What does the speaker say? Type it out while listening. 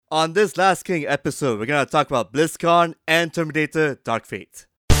On this Last King episode, we're going to talk about Blizzcon and Terminator Dark Fate.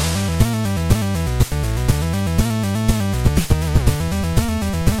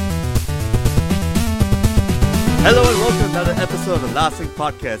 Hello and welcome to another episode of the Last King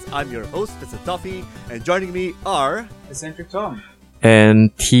Podcast. I'm your host, Mr. Toffee, and joining me are... Eccentric Tom.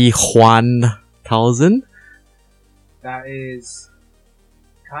 And T1000. That is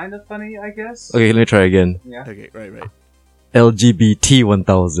kind of funny, I guess. Okay, let me try again. Yeah. Okay, right. LGBT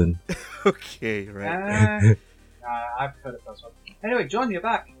 1000. Okay, right. I prefer the first one. Anyway, John, you're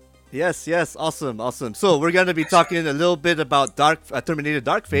back. Yes, awesome. So we're going to be talking a little bit about Terminator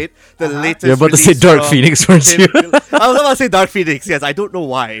Dark Fate, the latest. You're about to say Dark Phoenix, weren't you? I was about to say Dark Phoenix. Yes, I don't know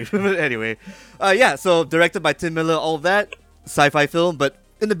why. But anyway, so directed by Tim Miller, all that sci-fi film. But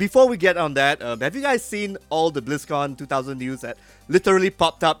before we get on that, have you guys seen all the BlizzCon 2000 news that literally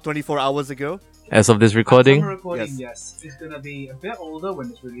popped up 24 hours ago? As of this recording? Yes. It's going to be a bit older when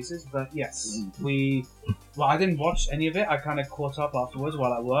this releases, but yes. I didn't watch any of it. I kind of caught up afterwards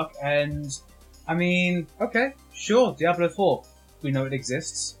while at work, and I mean, okay, sure, Diablo 4. We know it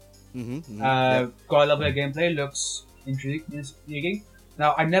exists. Got a little bit of gameplay, looks intriguing.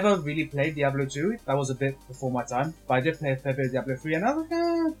 Now, I never really played Diablo 2. That was a bit before my time, but I did play a fair bit of Diablo 3, and I was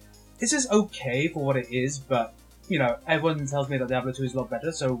like, this is okay for what it is, but you know, everyone tells me that Diablo 2 is a lot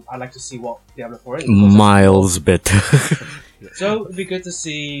better, so I like to see what Diablo 4 is. Miles better. So it'd be good to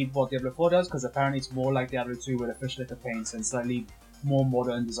see what Diablo 4 does, because apparently it's more like Diablo 2 with a fish liquor paints and slightly more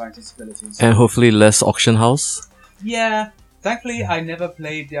modern design sensibilities. And hopefully less auction house. Yeah. Thankfully, I never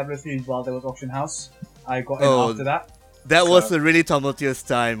played Diablo 3 while there was auction house. I got in after that. That was a really tumultuous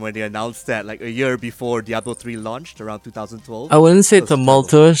time when they announced that, like a year before Diablo 3 launched, around 2012. I wouldn't say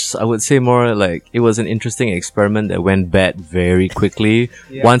tumultuous. I would say more like it was an interesting experiment that went bad very quickly.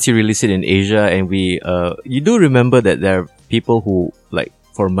 Once you release it in Asia, and you do remember that there are people who, like,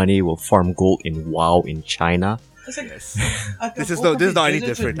 for money will farm gold in WoW in China. Yes. This is not any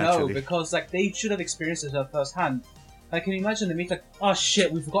different, actually. Because, like, they should have experienced it firsthand. Like, can you imagine the meet like, oh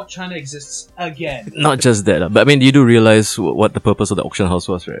shit, we forgot China exists again. Not just that, but I mean, you do realize what the purpose of the auction house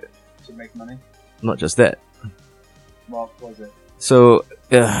was, right? To make money? Not just that. What was it? So,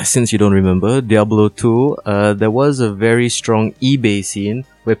 since you don't remember, Diablo 2, there was a very strong eBay scene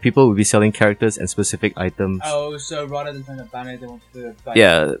where people would be selling characters and specific items. Oh, so rather than trying to ban it, they wanted to buy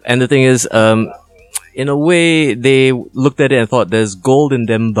Yeah, and the thing is, in a way, they looked at it and thought, there's gold in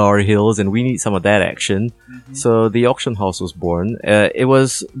them Dar Hills and we need some of that action. So the auction house was born. It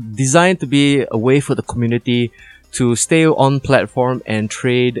was designed to be a way for the community to stay on platform and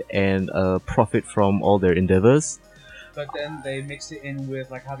trade and profit from all their endeavors. But then they mixed it in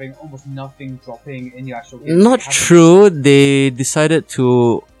with like having almost nothing dropping in your actual game. Not true. They decided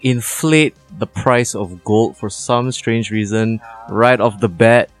to inflate the price of gold for some strange reason right off the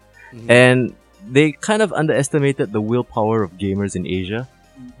bat. And they kind of underestimated the willpower of gamers in Asia.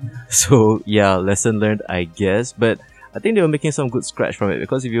 So, yeah, lesson learned, I guess. But I think they were making some good scratch from it,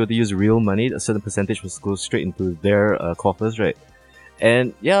 because if you were to use real money, a certain percentage would go straight into their coffers, right?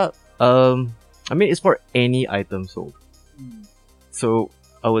 And yeah, I mean, it's for any item sold. So,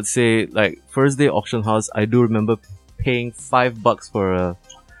 I would say, like, first day auction house, I do remember paying $5 for a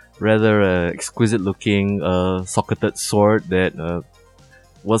rather exquisite looking socketed sword that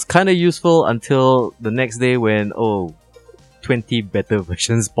was kind of useful until the next day when 20 better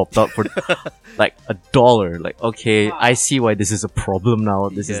versions popped up for like $1. Like, okay, I see why this is a problem now.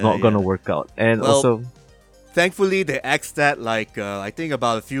 This is not gonna work out. And also, thankfully they axed that like I think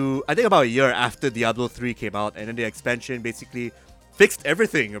about a year after Diablo 3 came out, and then the expansion basically fixed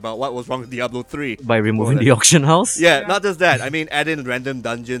everything about what was wrong with Diablo 3 by removing the auction house. Yeah, not just that. I mean, add in random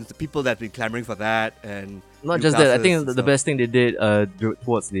dungeons, the people that have been clamoring for that, and not just that. I think the best thing they did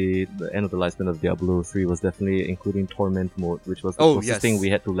towards the end of the lifespan of Diablo 3 was definitely including Torment mode, which was the closest thing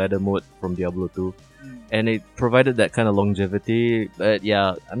we had to ladder mode from Diablo 2. And it provided that kind of longevity. But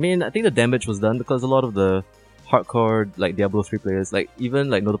yeah, I mean, I think the damage was done because a lot of the hardcore like Diablo 3 players, like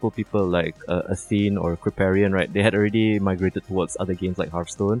even like notable people like Athene or Kriparian, right? They had already migrated towards other games like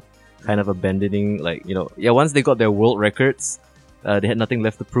Hearthstone, kind of abandoning once they got their world records, they had nothing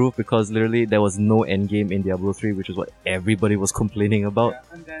left to prove, because literally there was no endgame in Diablo 3, which is what everybody was complaining about.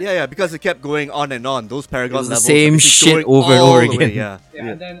 Because it kept going on and on. Those Paragon levels, the same shit over and over again.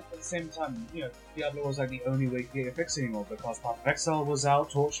 And then at the same time, Diablo was like the only way to get it fixed anymore, because Path of Exile was out,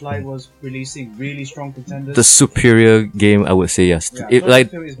 Torchlight was releasing really strong contenders. The superior game, I would say, yes. Yeah,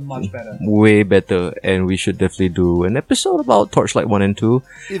 it is much better. Way better, and we should definitely do an episode about Torchlight 1 and 2.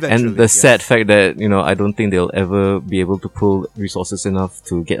 And the sad fact that, I don't think they'll ever be able to pull resources enough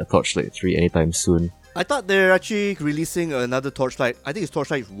to get a Torchlight 3 anytime soon. I thought they're actually releasing another Torchlight. I think it's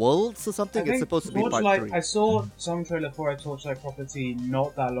Torchlight Worlds or something. It's supposed to be part 3. I saw some trailer for a Torchlight property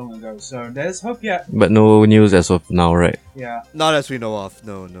not that long ago, so there's hope yet. But no news as of now, right? Yeah. Not as we know of.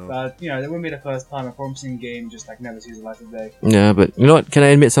 No. But, that wouldn't be the first time a promising game just never sees the light of day. Yeah, but you know what? Can I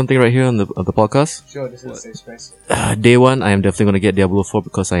admit something right here on the podcast? Sure, this is a safe space. Day one, I am definitely going to get Diablo 4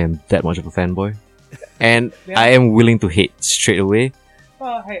 because I am that much of a fanboy. And Yeah. I am willing to hate straight away.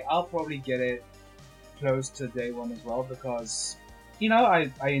 Well, hey, I'll probably get it close to day one as well because, I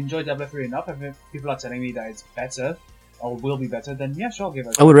enjoy Diablo 3 enough. If people are telling me that it's better or will be better, then yeah, sure, I'll give it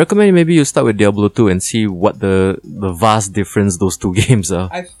a I try. would recommend maybe you start with Diablo 2 and see what the vast difference those two games are.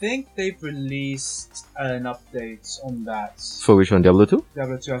 I think they've released an update on that. For which one? Diablo 2?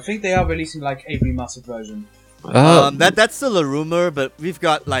 Diablo 2. I think they are releasing like a remastered version. That's still a rumor, but we've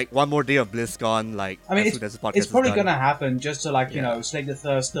got like one more day of BlizzCon. Like, I mean, as soon as the podcast it's probably is done. gonna happen just to slake the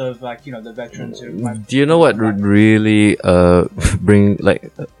thirst of the veterans who. Do you know what would really bring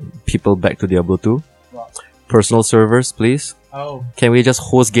people back to Diablo 2? What? Personal servers, please. Oh. Can we just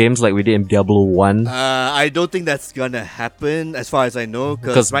host games like we did in Diablo 1? I don't think that's gonna happen, as far as I know,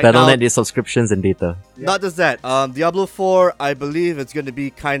 Because right Battle.net now, is subscriptions and data. Yeah. not just that. Diablo 4, I believe it's gonna be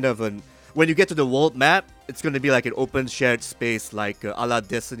kind of an. When you get to the world map, it's gonna be like an open shared space, like a la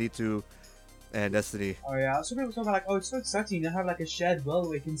Destiny 2 and Destiny. Oh yeah. So people talk about it's so exciting. You have like a shared world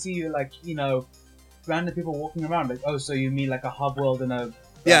where you can see random people walking around. Like, oh, so you mean like a hub world and a.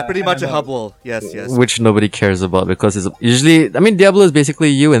 Yeah, pretty much a MMO. hub world. Yes. Which nobody cares about because it's usually... Diablo is basically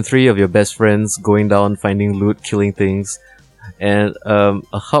you and 3 of your best friends going down, finding loot, killing things. And a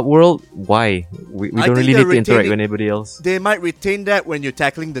hub world, why? We I don't think really they're need to interact retaining- with anybody else. They might retain that when you're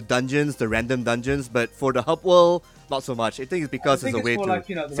tackling the dungeons, the random dungeons, but for the hub world, not so much. I think it's because I think it's a way for to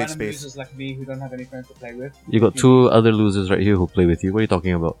the save random space. users like me who don't have any friends to play with. You got 2 other losers right here who play with you. What are you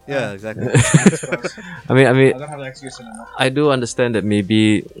talking about? Yeah, exactly. I suppose. I mean, I don't have that excuse anymore. I do understand that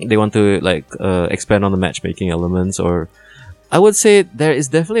maybe they want to expand on the matchmaking elements, or I would say there is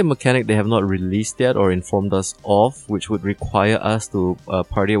definitely a mechanic they have not released yet or informed us of, which would require us to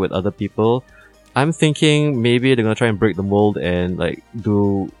party with other people. I'm thinking maybe they're gonna try and break the mold and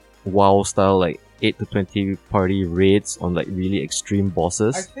do WoW style 8 to 20 party raids on really extreme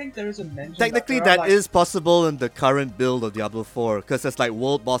bosses. I think there is a mention. Technically, that that is possible in the current build of Diablo 4, because there's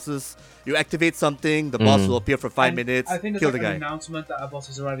world bosses. You activate something, the boss will appear for 5 minutes, I think kill there's the an guy. announcement that a boss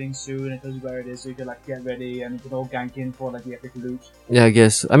is arriving soon. It tells you where it is, so you can get ready and you can all gank in for the epic loot. Yeah, I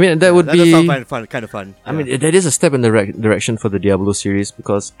guess. I mean, that would That be... does sound kind of fun. I mean, that is a step in the direction for the Diablo series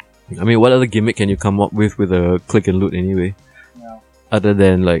because, what other gimmick can you come up with a click and loot anyway? Yeah. Other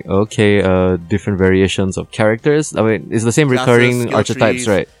than different variations of characters. I mean, it's the same Classes, recurring skill archetypes, trees.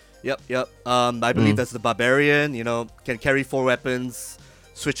 right? Yep. I believe that's the barbarian. Can carry 4 weapons,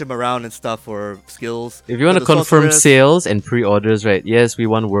 switch them around and stuff for skills. If you want to The confirm sorceress- sales and pre-orders, right? Yes, we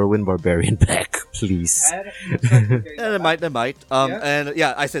want Whirlwind Barbarian back, please. And it looks like we're getting Yeah, they that might. And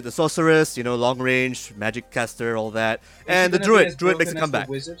yeah, I said the sorceress, long range, magic caster, all that, back. and the Is it gonna be druid. as Druid makes a broken as the comeback.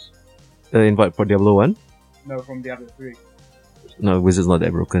 Wizard? Invite for Diablo 1? No, from Diablo 3. No, Wizard's not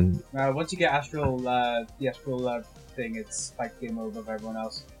that broken. Once you get the astral thing, it's game over for everyone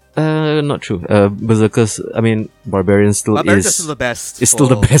else. Not true. Berserkers, Barbarian still Barbarians are is... still the best. It's still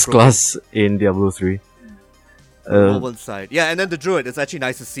the for best pro- class in Diablo 3. on one side. Yeah, and then the druid. It's actually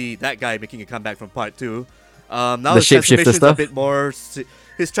nice to see that guy making a comeback from part 2. Now The his shapeshifter transformations are a stuff? bit more.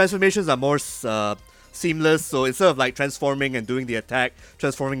 His transformations are more seamless. So instead of transforming and doing the attack,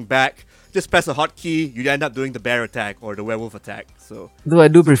 transforming back, just press a hotkey. You end up doing the bear attack or the werewolf attack. So Though I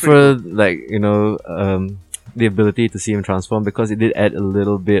do pretty prefer, the ability to see him transform because it did add a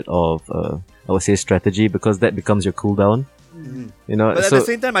little bit of, I would say, strategy because that becomes your cooldown. But at so the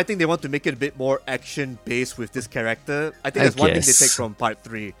same time, I think they want to make it a bit more action-based with this character. I think I that's one thing they guess. take from Part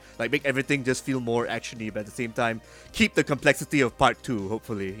 3. Make everything just feel more action-y, but at the same time, keep the complexity of Part 2,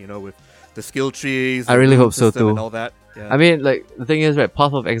 hopefully, with the skill trees, I the really rune hope so system too. and all that. Yeah. the thing is, right,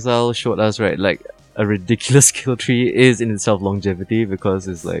 Path of Exile showed us, right, a ridiculous skill tree is in itself longevity because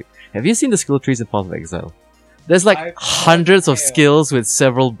it's have you seen the skill trees in Path of Exile? There's hundreds of yeah. skills with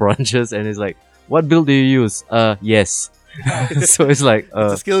several branches and it's what build do you use? Yes. So it's It's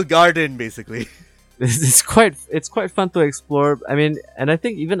a skill garden, basically. it's quite fun to explore. And I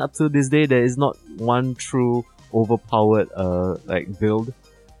think even up to this day there is not one true overpowered build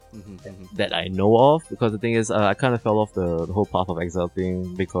that I know of, because the thing is I kind of fell off the whole Path of Exile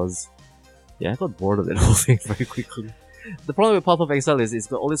thing because I got bored of that whole thing very quickly. The problem with Path of Exile is it's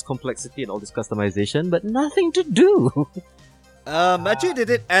got all this complexity and all this customization but nothing to do. Actually, they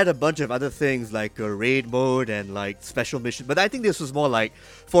did add a bunch of other things like a raid mode and like special mission, but I think this was more like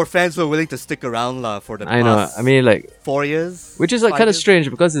for fans who are willing to stick around for the I know. past I mean, like 4 years. which is like 5 kind of years. strange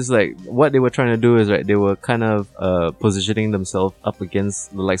because it's like what they were trying to do is right. They were kind of positioning themselves up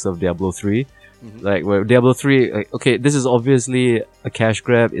against the likes of Diablo 3. Like where Diablo 3, like, okay, this is obviously a cash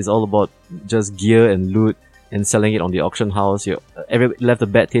grab. It's all about just gear and loot and selling it on the auction house. You left a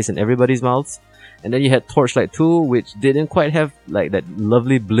bad taste in everybody's mouths. And then you had Torchlight 2, which didn't quite have like that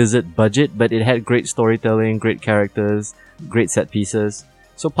lovely Blizzard budget, but it had great storytelling, great characters, great set pieces.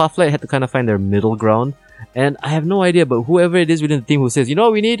 So Pathlight had to kind of find their middle ground. And I have no idea, but whoever it is within the team who says, you know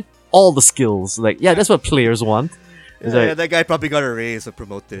what we need? All the skills. Like, yeah, that's what players want. It's Yeah, like, that guy probably got a raise or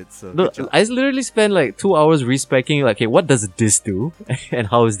promoted. So no, good job. I literally spent like 2 hours respecing like, okay, what does this do? And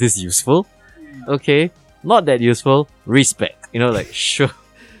how is this useful? Okay, not that useful. Respect. You know, like, sure.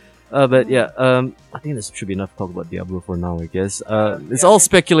 But yeah, I think this should be enough talk about Diablo for now, I guess. It's all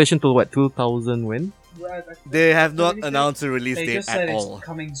speculation till what, 2000 when? They have not They announced a release They date just said at it's all.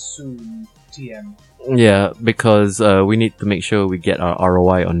 coming soon, TM. Yeah, because we need to make sure we get our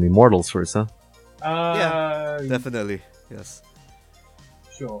ROI on Immortals first, huh? Definitely, yes.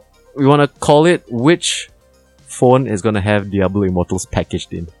 Sure. We want to call it which phone is going to have Diablo Immortals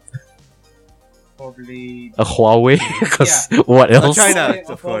packaged in? Probably. A Huawei? Because what else? China, Huawei,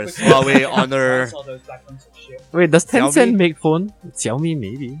 of course. probably- Huawei, Honor. All those black ones of shit. Wait, does Tencent Xiaomi? make phone? Xiaomi,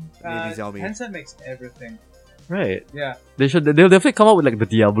 maybe. Maybe Xiaomi. Tencent makes everything. Right. Yeah. They'll definitely come out with like the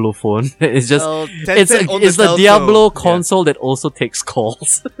Diablo phone. It's just Well, it's Tencent owns it's the telco. Diablo Yeah. console that also takes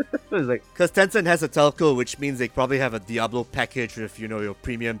calls. It's like Because Tencent has a telco, which means they probably have a Diablo package with, your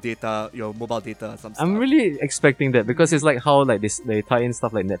premium data, your mobile data, some stuff. I'm really expecting that because it's like how like they tie in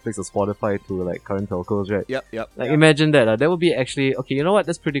stuff like Netflix or Spotify to like current telcos, right? Yep. Like imagine that. That would be actually okay. You know what?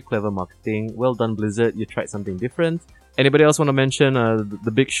 That's pretty clever marketing. Well done, Blizzard. You tried something different. Anybody else want to mention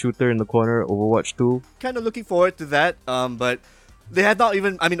the big shooter in the corner, Overwatch 2? Kind of looking forward to that. But they had not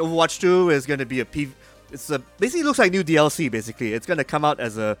even. I mean, Overwatch 2 is going to be basically looks like new DLC. Basically, it's going to come out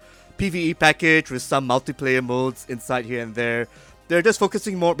as a PVE package with some multiplayer modes inside here and there. They're just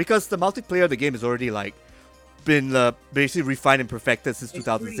focusing more because the multiplayer of the game is already like been basically refined and perfected since It's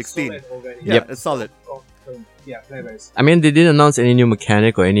 2016. pretty solid already. Yeah, it's solid. Player base. I mean, they didn't announce any new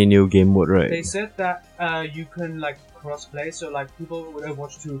mechanic or any new game mode, right? They said that you can like cross-play, so like people with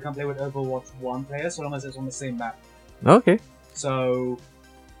Overwatch 2 can play with Overwatch 1 players so long as it's on the same map. Okay. So,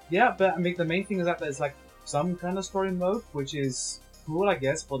 yeah, but I mean, the main thing is that there's like some kind of story mode, which is cool, I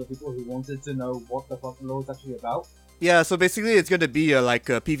guess, for the people who wanted to know what the fuck the lore is actually about. Yeah, so basically it's going to be like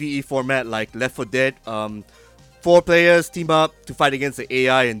a PvE format like Left 4 Dead. 4 players team up to fight against the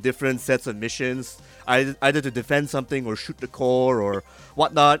AI in different sets of missions, either to defend something or shoot the core or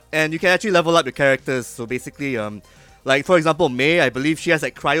whatnot. And you can actually level up your characters. So basically, like for example, Mei, I believe she has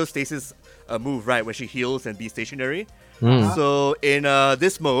like cryostasis move, right, where she heals and be stationary. So in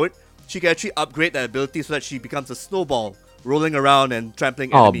this mode, she can actually upgrade that ability so that she becomes a snowball, rolling around and trampling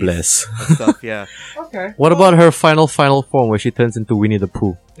Oh, enemies bless. and stuff. Yeah. Okay. What about her final form where she turns into Winnie the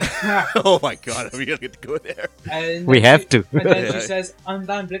Pooh? Oh my god, are we gonna go there? And We then have she- to. And then Yeah. she says, "I'm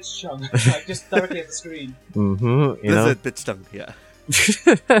down Blitzchung," like just directly at the screen. Mm-hmm. You know. Blizzard bitch tongue, yeah.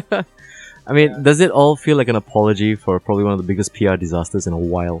 I mean, Yeah. does it all feel like an apology for probably one of the biggest PR disasters in a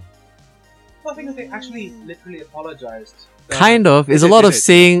while? Well, I think that they actually literally apologized. Kind of. It's a Did lot it, of did it.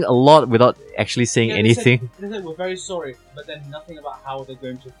 saying a lot without actually saying Yeah, anything. They said, we're very sorry, but then nothing about how they're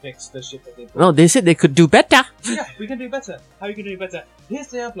going to fix the shit that they did. No, they said they could do better. Yeah, we can do better. How are you going to do better? Here's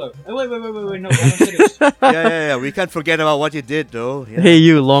Diablo. Oh, wait, no, we haven't finished. Yeah. We can't forget about what you did, though. Yeah. Hey,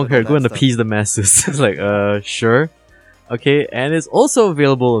 you long hair, All go and that stuff. appease the masses. It's like, sure. Okay, and it's also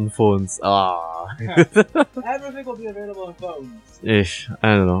available on phones. Everything will be available on phones. Ish, I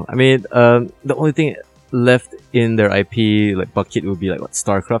don't know. I mean, the only thing left in their IP like bucket would be like what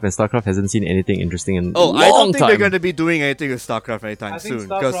StarCraft, and StarCraft hasn't seen anything interesting in Oh, a long I don't think time. they're going to be doing anything with StarCraft anytime I think soon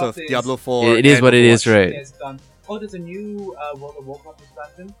because of StarCraft is- Diablo 4. It is and what it is, Overwatch. right? It's done. Oh, there's a new World of Warcraft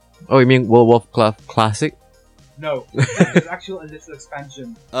expansion? Oh, you mean World of Warcraft Classic? No, there's actual a little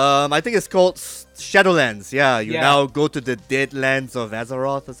expansion. I think it's called Shadowlands. Yeah, you Yeah. now go to the Deadlands of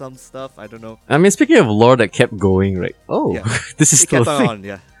Azeroth or some stuff. I don't know. I mean, speaking of lore that kept going, right? Oh, Yeah. this is It still kept a thing. on,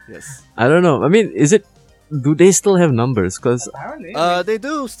 yeah. Yes. I don't know. I mean, is it? Do they still have numbers? Because Apparently. I mean, They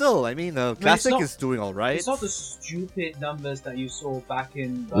do still. I mean, Classic not- is doing alright. it's not the stupid numbers that you saw back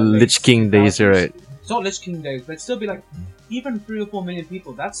in the Lich late King days, 2000s. right? It's not Lich King days, but it'd still be like even 3 or 4 million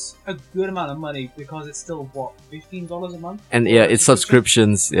people. That's a good amount of money because it's still what $15 a month. And yeah, it's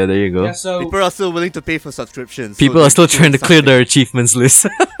subscriptions. Yeah, there you go. Yeah, so People are still willing to pay for subscriptions. so People they're are still doing trying to clear something. their achievements list.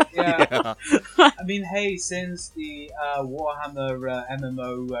 Yeah. I mean, hey, since the Warhammer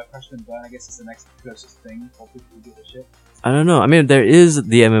MMO Crash and Burn, I guess it's the next closest thing for people who give a shit. I don't know. I mean, there is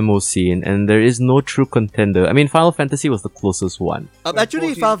the MMO scene, and there is no true contender. I mean, Final Fantasy was the closest one. Actually,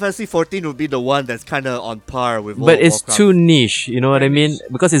 14. Final Fantasy 14 would be the one that's kind of on par with World But of it's Warcraft. too niche, you know what I Very mean? niche.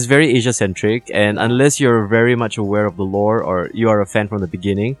 Because it's very Asia-centric, and unless you're very much aware of the lore, or you are a fan from the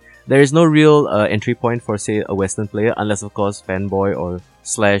beginning, there is no real entry point for, say, a Western player, unless, of course, fanboy or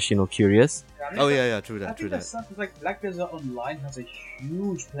 / curious. I mean, Oh yeah, true I that, true think that's that. something like Black Desert Online has a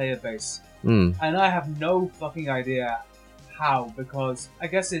huge player base, Mm. and I have no fucking idea how, because I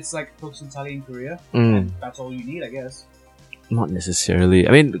guess it's like focused entirely in Korea, and that's all you need, I guess. Not necessarily.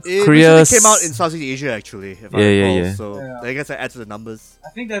 I mean, It Korea recently came out in Southeast Asia actually, if I Yeah, recall. yeah. So Yeah. I guess I add to the numbers. I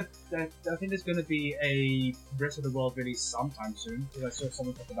think that I think there's going to be a rest of the world release sometime soon, because I saw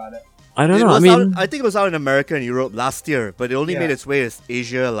someone talk about it. I don't It know. I was mean, I think it was out in America and Europe last year, but it only Yeah. made its way to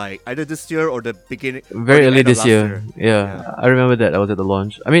Asia like either this year or the beginning. or very the early end of this last year. Yeah, Yeah. I remember that. I was at the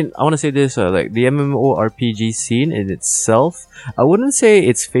launch. I mean, I want to say this: like the MMORPG scene in itself, I wouldn't say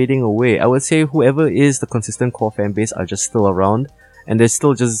it's fading away. I would say whoever is the consistent core fan base are just still around, and they're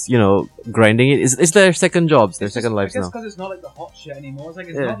still just grinding it. It's their second jobs, their It's second just, lives I guess now. because it's not like the hot shit anymore. It's like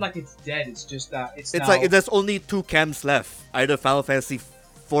it's Yeah. not like it's dead. It's just that it's It's now, like there's only two camps left: either Final Fantasy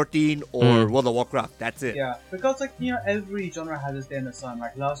 14 or World of Warcraft. That's it. yeah, because like every genre has its day in the sun.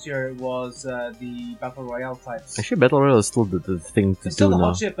 Like last year it was the battle royale types. Actually, Battle Royale is still the thing to It's still do the now.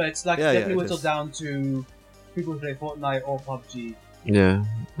 hot shit, but it's like Yeah, definitely it whittled is. down to people who play Fortnite or PUBG. Yeah,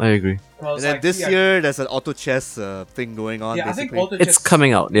 I agree. And then this year there's an auto chess thing going on. yeah, I think basically. auto It's chess-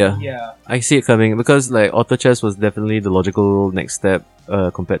 coming out. Yeah. Yeah, I see it coming because like auto chess was definitely the logical next step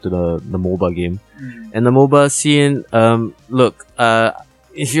compared to the MOBA game. And the MOBA scene, look,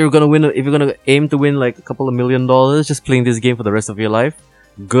 if you're gonna aim to win like a couple of $1 million just playing this game for the rest of your life,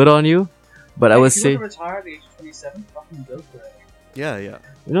 good on you. But I would if you say, want to retire at the age of 27, fucking go for it. Yeah.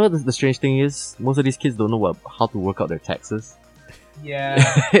 you know what the strange thing is? Most of these kids don't know how to work out their taxes. Yeah.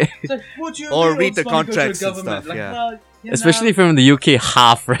 It's like, what do you Or mean read the it's money go to contracts the and government? stuff, Like, yeah. well, you Especially know, if you're in the UK,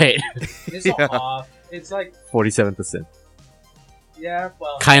 half, right? it's not Yeah. half. It's like 47%. yeah,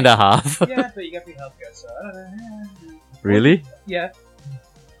 well, Kinda half. yeah, but you get free healthcare, so I don't know. Really? Yeah.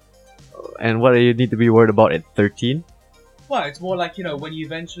 And what do you need to be worried about at 13? Well, it's more like when you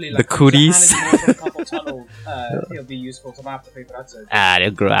eventually The like cooties. Your hand into a couple tunnel, it'll be useful. So I have to pay for that. So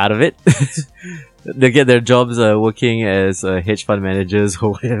They'll grow out of it. They'll get their jobs working as hedge fund managers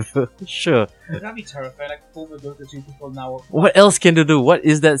or whatever. Sure. that'd be terrifying. Like former Dota 2 people now. What else can they do? What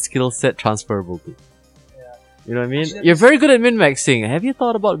is that skill set transferable to? Yeah. You know what I mean? Actually, You're very good at min-maxing. Have you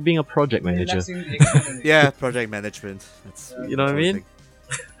thought about being a project manager? Relaxing the economy. Yeah, project management. That's You know what I mean?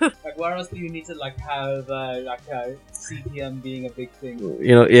 Like, where else do you need to have CPM being a big thing?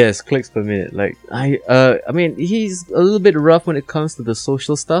 Yes, clicks per minute. Like I mean, he's a little bit rough when it comes to the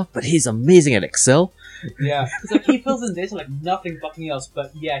social stuff, but he's amazing at Excel. Yeah, it's like he fills in data like nothing fucking else.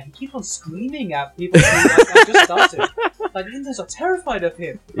 But yeah, he keeps on screaming at people who have just started. Like the interns are terrified of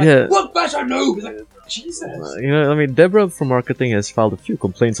him. Like, Yeah. What better noob? It's like Jesus. I mean, Deborah from marketing has filed a few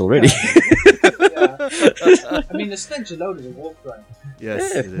complaints already. Yeah. I mean, the stench alone is a war crime.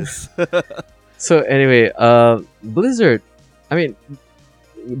 Yes, it is. So anyway, Blizzard. I mean,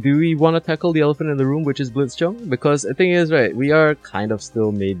 do we want to tackle the elephant in the room, which is Blitzchung? Because the thing is, right, we are kind of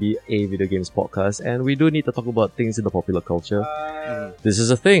still maybe a video games podcast, and we do need to talk about things in the popular culture. This is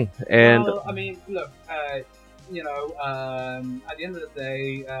a thing, and Well, I mean, look, at the end of the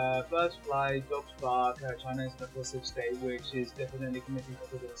day, birds fly, dogs bark, China is an aggressive state, which is definitely committing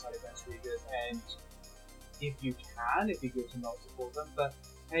to genocide against Uyghurs, and if you go to not support them, but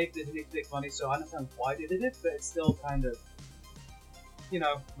hey, they didn't make money, so I understand why they did it, but it's still kind of,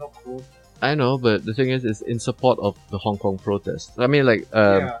 not cool. I know, but the thing is, it's in support of the Hong Kong protests. I mean, like,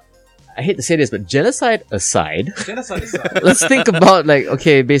 Yeah, I hate to say this, but genocide aside, genocide aside. let's think about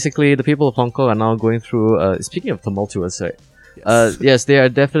okay, basically the people of Hong Kong are now going through. Speaking of tumultuous, right? Yes, they are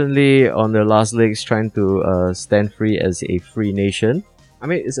definitely on their last legs trying to stand free as a free nation. I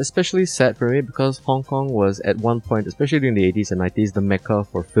mean, it's especially sad for me because Hong Kong was at one point, especially during the 80s and 90s, the mecca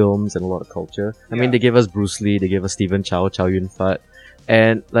for films and a lot of culture. I mean, Yeah. they gave us Bruce Lee, they gave us Stephen Chow, Chow Yun-fat.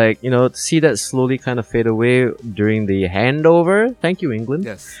 And, to see that slowly kind of fade away during the handover, thank you, England.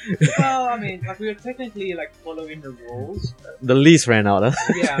 Yes. Well, I mean, we were technically following the rules. The lease ran out,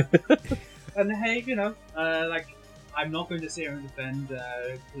 huh? Yeah. And hey, I'm not going to sit here and defend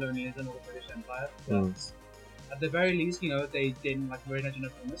colonialism or the British Empire, but at the very least, they didn't renege on a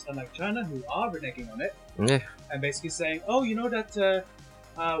promise, unlike China, who are reneging on it, Yeah. and basically saying, oh,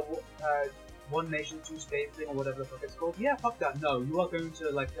 one nation, two state thing or whatever the fuck it's called. Yeah, fuck that. No, you are going to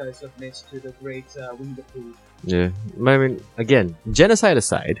like submit to the great Winnie the Pooh. Yeah, I mean, again, genocide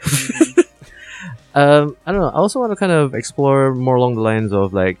aside, I don't know. I also want to kind of explore more along the lines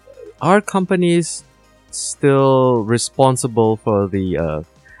of like, are companies still responsible for the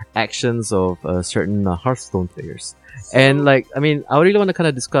actions of certain Hearthstone players? And like, I mean, I really want to kind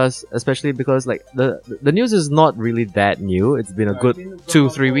of discuss, especially because like the news is not really that new. It's been a good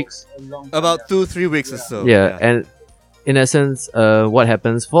 2-3 weeks. About 2-3 weeks or so. Yeah, and in essence, what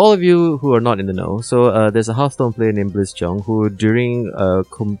happens for all of you who are not in the know? So there's a Hearthstone player named Blizzcon who, during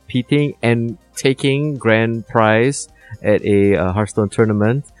competing and taking grand prize at a Hearthstone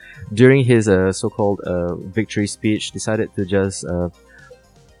tournament, during his so-called victory speech, decided to just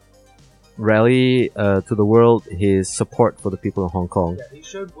rally to the world his support for the people of Hong Kong. Yeah, he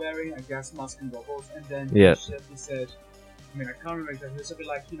showed wearing a gas mask and goggles, and then Yeah. he said, I mean, I can't remember exactly, it was something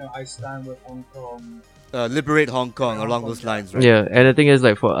like, I stand with Hong Kong. Liberate Hong Kong, along those lines, right? Yeah, and the thing is,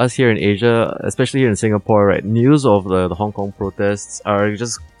 like, for us here in Asia, especially here in Singapore, right, news of the Hong Kong protests are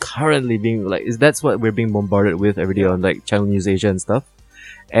just currently being, like, that's what we're being bombarded with every day on, like, Channel News Asia and stuff.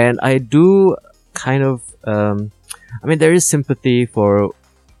 And I do kind of, I mean, there is sympathy for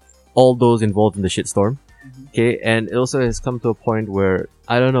all those involved in the shitstorm. Okay, and it also has come to a point where,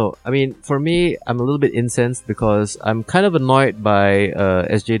 I don't know, I mean, for me, I'm a little bit incensed because I'm kind of annoyed by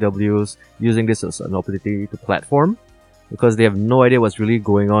SJWs using this as an opportunity to platform, because they have no idea what's really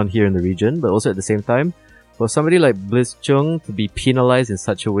going on here in the region. But also at the same time, for somebody like Blizzcon to be penalized in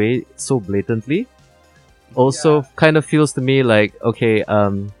such a way so blatantly also kind of feels to me like, okay,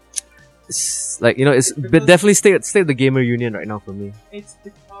 it's like, it's definitely stay at the gamer union right now for me. It's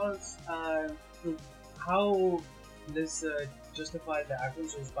because how Blizzard justified their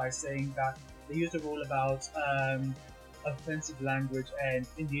actions was by saying that they used a rule about offensive language and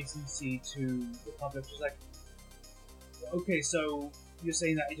indecency to the public. Which is like, okay, so you're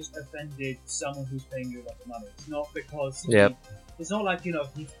saying that it just offended someone who's paying you a lot of money. It's not because it's not like,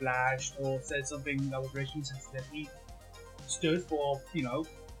 he flashed or said something that was racially sensitive. He stood for,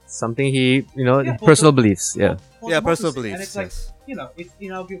 something he, personal beliefs. Yeah, personal beliefs. And it's like, it's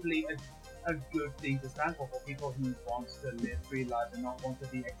inarguably a good thing to stand for people who want to live free lives and not want to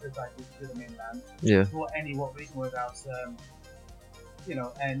be extradited to the mainland for what reason without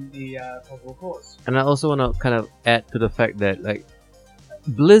any probable cause. And I also want to kind of add to the fact that, like,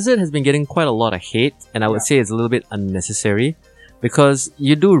 Blizzard has been getting quite a lot of hate, and I would say it's a little bit unnecessary, because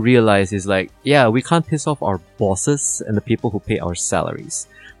you do realize is like, we can't piss off our bosses and the people who pay our salaries,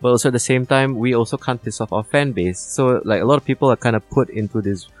 but also at the same time we also can't piss off our fan base. So like, a lot of people are kind of put into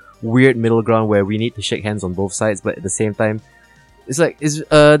this weird middle ground where we need to shake hands on both sides, but at the same time, it's like,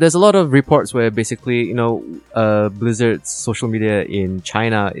 there's a lot of reports where basically, Blizzard's social media in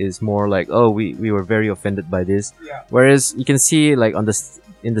China is more like, oh, we were very offended by this, whereas you can see like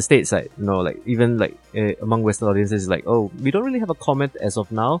in the state side, like even like among Western audiences, like, oh, we don't really have a comment as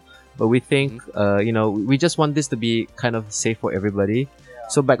of now, but we think we just want this to be kind of safe for everybody.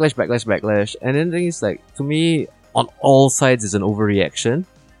 So backlash, and then the thing is, like, to me, on all sides is an overreaction.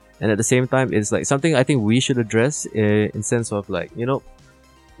 And at the same time, it's like something I think we should address in sense of like,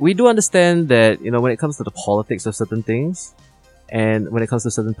 we do understand that, when it comes to the politics of certain things, and when it comes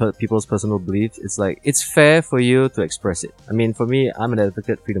to certain people's personal beliefs, it's like, it's fair for you to express it. I mean, for me, I'm an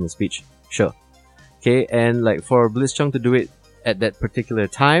advocate of freedom of speech. Sure. Okay, and like for Blizzcon to do it at that particular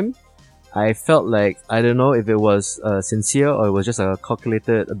time, I felt like, I don't know if it was sincere or it was just a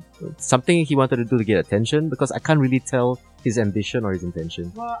calculated, something he wanted to do to get attention, because I can't really tell his ambition or his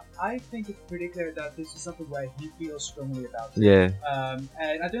intention. Well, I think it's pretty clear that this is something where he feels strongly about it. Yeah.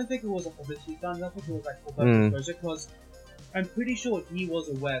 And I don't think it was a publicity stunt. I don't think it was like for public exposure, because I'm pretty sure he was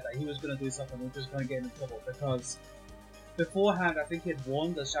aware that he was going to do something which was going to get him in trouble, because beforehand, I think he had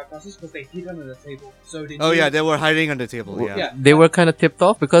warned the shoutcasters because they hid under the table. So they were hiding under the table. They were kind of tipped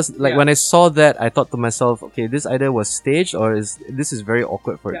off, because like when I saw that, I thought to myself, okay, this either was staged or this is very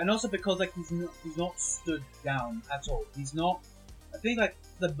awkward for it. And also because like he's not stood down at all. He's not. I think like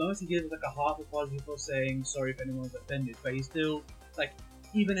the most he did was like a half apology for saying sorry if anyone was offended, but he still, like,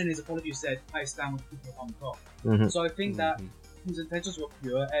 even in his apology said, I stand with people of Hong Kong. So I think that his intentions were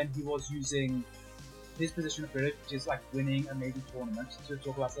pure, and he was using his position of privilege, which is like winning a major tournament, to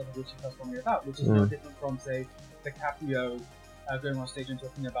talk about something which he felt strongly about, which is no different from, say, the Caprio going on stage and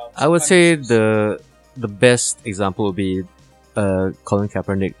talking about. I would say the best example would be Colin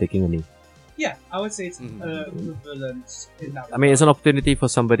Kaepernick taking a knee. Yeah, I would say it's equivalent in that. I mean, it's an opportunity for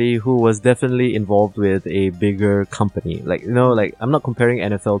somebody who was definitely involved with a bigger company. Like, like, I'm not comparing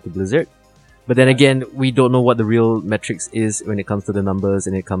NFL to Blizzard, But then again, we don't know what the real metrics is when it comes to the numbers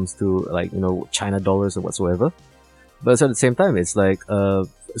and it comes to like, China dollars or whatsoever. But so at the same time, it's like,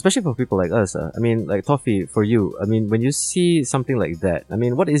 especially for people like us, I mean, like Toffee, for you, I mean, when you see something like that, I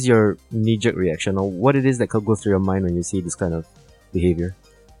mean, what is your knee-jerk reaction, or what it is that could go through your mind when you see this kind of behavior?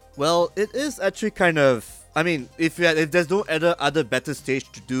 Well, it is actually kind of. I mean, if there's no other better stage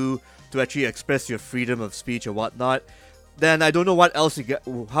to do to actually express your freedom of speech or whatnot, then I don't know what else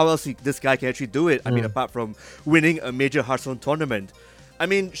this guy can actually do it. I mean, apart from winning a major Hearthstone tournament. I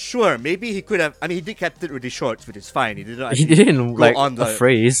mean, sure, maybe he could have. I mean, he did kept it really short, which is fine. He didn't. He didn't go like on a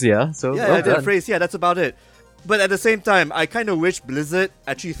phrase, yeah. So yeah, well I did a done. phrase. Yeah, that's about it. But at the same time, I kind of wish Blizzard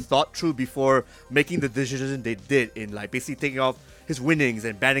actually thought through before making the decision they did in like basically taking off his winnings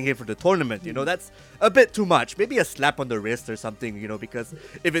and banning him from the tournament. That's a bit too much. Maybe a slap on the wrist or something. Because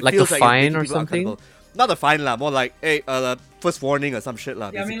if it Like feels a like fine it's making or people something? uncomfortable. Not a fine lah, more like hey, first warning or some shit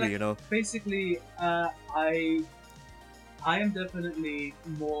lah. Yeah, I Basically, mean, like, basically, I am definitely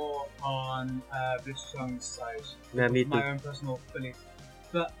more on Blizzcon's side. Yeah, me with my too. own personal belief.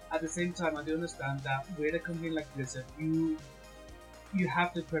 But at the same time, I do understand that with a company like Blizzard, you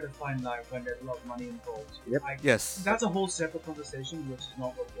have to tread a fine line when there's a lot of money involved. Yep. Yes. That's a whole separate conversation, which is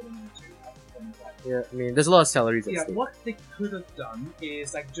not what we're getting into at the point in time. Yeah, I mean, there's a lot of salaries at Yeah, stake. what they could have done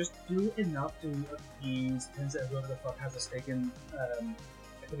is like just do enough to appease Tencent, whoever the fuck has a stake in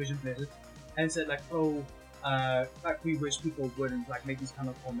Activision Blizzard, and said like, like we wish people wouldn't like make these kind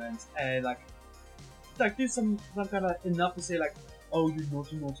of comments, and like do some kind of enough to say like, oh, you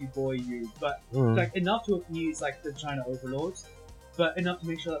naughty boy, you, but like enough to appease like the China overlords, but enough to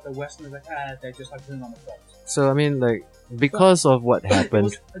make sure that the Westerners like they're just like putting on the front. So I mean, like, because of what It happened,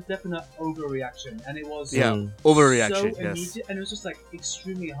 was a definite overreaction, and it was overreaction. so Yes. immediate, and it was just like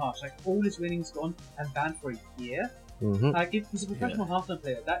extremely harsh. Like all his winnings gone and banned for a year. mhm, Like if he's a professional Hearthstone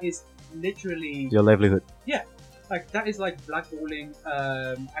player, that is literally your livelihood. like that is like blackballing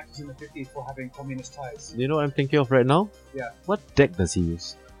actors in the 50s for having communist ties. You know what I'm thinking of right now? Yeah. What deck does he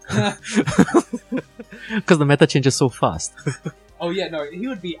use? Because the meta changes so fast. Oh yeah, no, he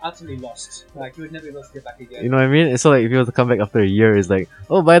would be utterly lost. Like he would never be able to get back again. You know what I mean? So like, if you were to come back after a year, it's like,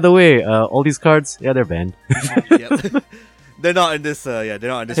 oh, by the way, all these cards, yeah, they're banned. Yep. They're not in this. They're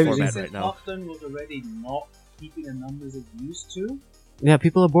not in this Have you format Since right now. Hearthstone was already not keeping the numbers it used to. Yeah,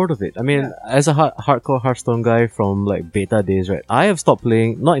 people are bored of it. I mean, Yeah. as a hardcore Hearthstone guy from like beta days, right? I have stopped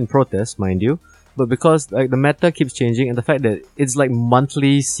playing, not in protest, mind you, but because like the meta keeps changing and the fact that it's like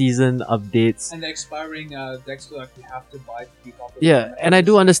monthly season updates. And the expiring decks to like you have to buy to keep up with Yeah, them. and I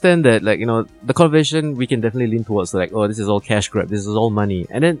do understand that, like, the conversation we can definitely lean towards like, oh, this is all cash grab, this is all money.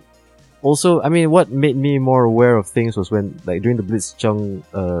 And then also, I mean, what made me more aware of things was when, like, during the Blitzchung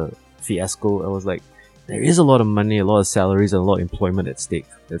fiasco, I was like, there is a lot of money, a lot of salaries, and a lot of employment at stake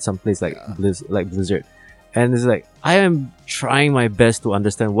at some place like Blizzard. And it's like, I am trying my best to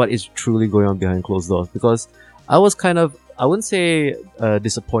understand what is truly going on behind closed doors, because I was kind of, I wouldn't say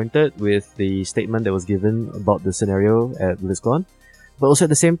disappointed with the statement that was given about the scenario at Blizzcon, but also at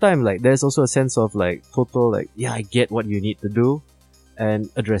the same time, like, there's also a sense of like total, like, yeah, I get what you need to do and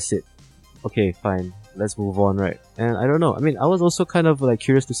address it. Okay, fine, let's move on, right? And I don't know, I mean, I was also kind of like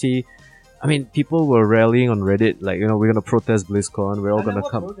curious to see, I mean, people were rallying on Reddit, like, we're gonna protest BlizzCon, we're all And there gonna were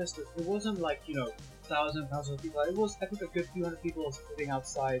come. protesters. It wasn't like, thousands of people. It was, I think, a good few hundred people sitting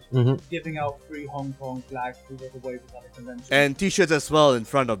outside, Mhm. giving out free Hong Kong flags to go away without a convention. And t-shirts as well in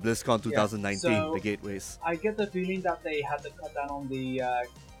front of BlizzCon 2019, so- the gateways. I get the feeling that they had to cut down on the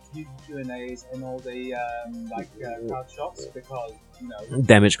Q&As and all the crowd shots because,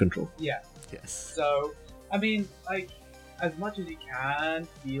 Damage control. yeah. Yes. So, I mean, like, as much as you can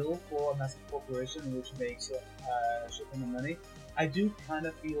feel for a massive corporation which makes a shit ton of money, I do kind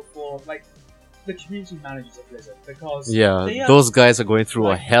of feel for, like, the community managers of Blizzard because they Yeah, are, those guys are going through a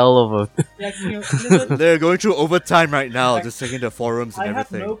like- hell of a. yeah, Blizzard, They're going through overtime right now, Like, just checking the forums and I have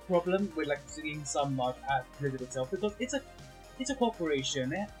everything. no problem with like seeing some mud at Blizzard itself because it's a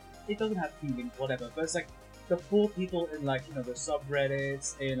corporation. It doesn't have feelings, whatever. But it's like the poor people in like the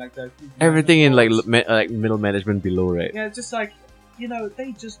subreddits and like the Everything in like forums. like middle management below, right? Yeah, it's just like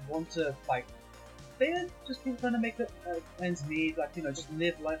they just want to like they're just people trying to make ends meet, like just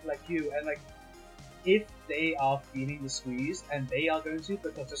live life like you, and like if they are feeling the squeeze and they are going to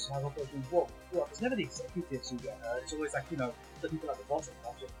because this is how corporations work. Well, it's never the executives who get hurt. It's always like the people at the bottom,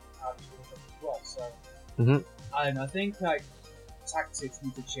 not just as well. So Mhm. and I think like tactics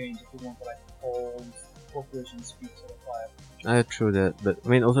need to change if we want to like hold corporations' feet to the fire. True that, but I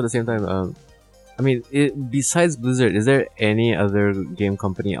mean, also at the same time, I mean, besides Blizzard, is there any other game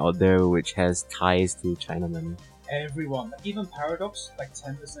company out there which has ties to China money? everyone. Like, even Paradox, like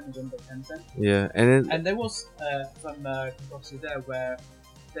 10% is owned by Tencent. Yeah, and then And there was some controversy there where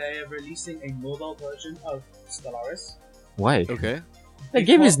they're releasing a mobile version of Stellaris why? Okay. That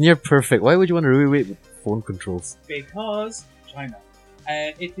game is near perfect. Why would you want to re-wait with phone controls? because China.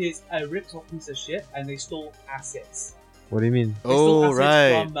 And it is a ripped off piece of shit, and they stole assets. What do you mean? They stole Oh,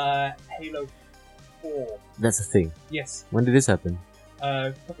 assets right. from Halo 4. That's the thing. Yes, When did this happen?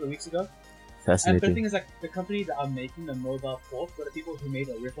 a couple of weeks ago. And the Fascinating. thing is, like, the company that are making the mobile port were the people who made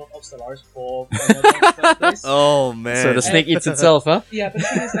a ripoff of Stellaris for mobile in the first place. Oh man. So the snake eats itself, huh? Yeah, but the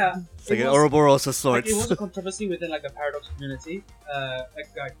thing is that It's like it an was- Ouroboros of like, sorts. it was a controversy within like the Paradox community,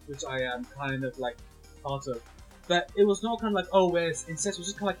 which I am kind of like part of. But it was not kind of like, oh, where's incest? It was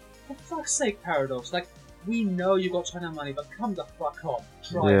just kind of like, for fuck's sake, Paradox. Like, we know you got China money, but come the fuck on,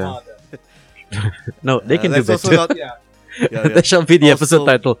 try Yeah. harder. No, they can do That's also better. not. Yeah, Yeah, That shall be the episode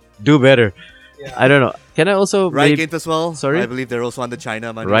Also- title. Do better. yeah. I don't know. Can I also Riot maybe- Games as well. Sorry? I believe they're also under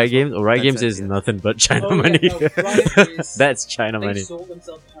China money. Riot as well. Games? Oh, Riot Games Tencent, is yeah. nothing but China Oh, money. Yeah, no, Riot is, That's China they money. sold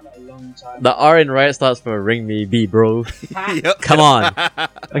themselves to China a long time. The R in Riot starts for ring me B, bro. Yep. Come on.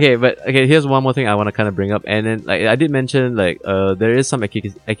 Okay, but okay, here's one more thing I want to kind of bring up. And then, like, I did mention, like, there is some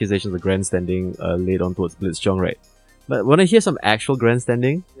accusations of grandstanding laid on towards Blitzchung, right? But want to hear some actual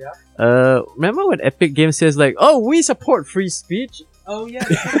grandstanding? Yeah. Remember when Epic Games says, like, oh, we support free speech? Oh yeah.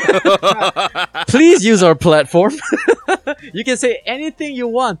 Please use our platform. You can say anything you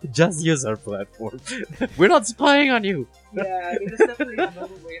want, just use our platform. We're not spying on you. Yeah, there's definitely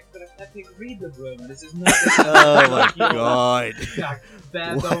another way of gonna Epic read the room. This is not. Oh my god.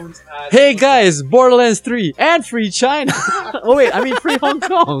 Bare bones. Hey guys, Borderlands 3 and free China. Oh wait, I mean free Hong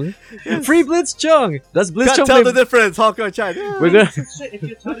Kong. Free Blitzchung. Does Can't Blitzchung tell play- the difference. Hong Kong, China. We're gonna Shit, if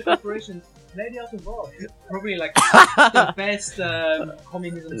you're China corporations, play the Art of War. Probably like the best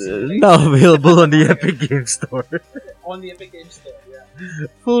communism simulation now available on the Epic Games Store. on the Epic Games Store. Yeah.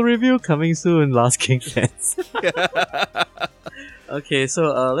 Full review coming soon, Last King fans. Okay,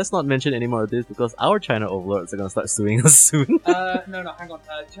 so let's not mention any more of this because our China overlords are gonna start suing us soon. No, hang on.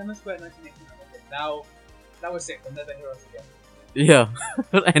 China Square 1989. Okay, now that was it. They'll never hear us again. Yeah,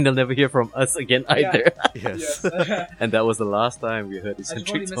 and they'll never hear from us again either. Yes. Yes. And that was the last time we heard this I just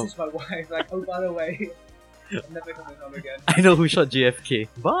want country to message my wife like, oh, by the way, I'm never coming home again. I know who shot JFK.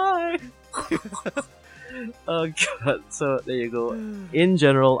 Bye. Oh god. So there you go. In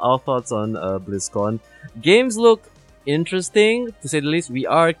general, our thoughts on BlizzCon. Games look interesting to say the least. We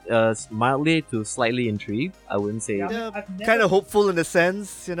are mildly to slightly intrigued. I wouldn't say. Yeah, I've never- kind of hopeful in a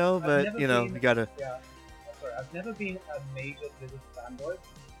sense, you know, I've but never you know, been- we gotta. Yeah. Sorry, I've never been a major Blizzard fanboy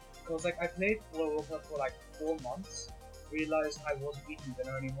because like I played World of Warcraft for like 4 months, realized I wasn't eating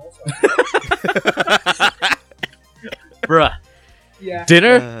dinner anymore, so I Bruh. yeah.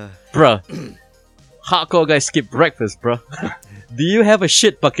 Dinner? Bruh. Hardcore guys skip breakfast, bruh. Do you have a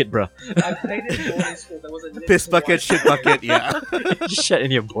shit bucket, bruh? I played it in boarding school. There was a list Piss for bucket, one- shit bucket, yeah. You shat in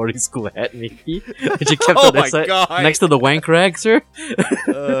your boarding school hat, Mickey. And you kept Oh on that my side God. next to the wank rag, sir.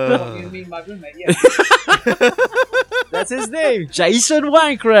 Oh, you mean my roommate? Yeah. That's his name, Jason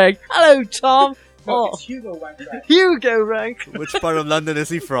Wankrag. Hello, Tom. No, Oh, it's Hugo Wankrack. Hugo Rank. Which part of London is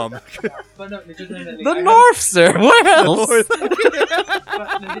he from? But no, legitimately. The I North, sir. Where else? Had,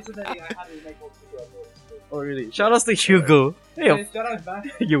 but legitimately, I had to make all Hugo at boarding school. Oh, really? Shout out to Hugo. Hey, Hey, shout out,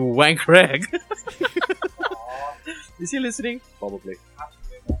 man. you Wankrag. Aw, Is he listening? Probably.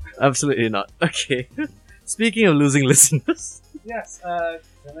 absolutely not. Absolutely not. Okay. Speaking of losing listeners. Yes,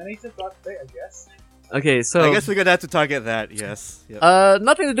 Terminator Dark Fate, I guess. Okay, so I guess we're gonna have to target that, yes. Yep.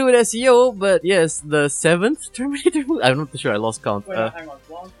 nothing to do with SEO, but yes, the 7th Terminator movie. I'm not too sure, I lost count. Wait, hang on.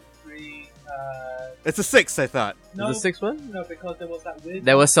 1, 2, 3. It's a 6, I thought. No, the 6th one? no, because there was that weird.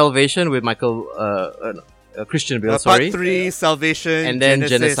 There was Salvation with Michael Christian Bale, sorry. Part 3, Salvation, And then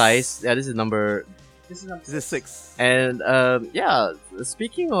Genesis. Genocide. Yeah, this is number. This is number This is 6. And yeah,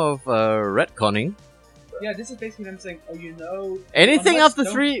 speaking of retconning, Yeah, this is basically them saying, oh, you know. anything unless after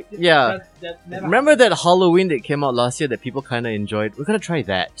don't- 3, yeah. that never Remember happened. that Halloween that came out last year that people kind of enjoyed? We're gonna try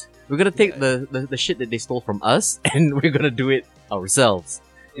that. We're gonna take Yeah. the shit that they stole from us and we're gonna do it ourselves.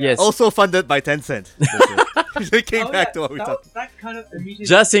 Yeah. Yes. Also funded by Tencent. They came Oh, back yeah, to what we that, talked. that kind of immediately.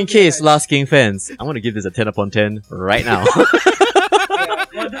 Just in case, Last King fans, I want to give this a 10 upon 10 right now. Yeah,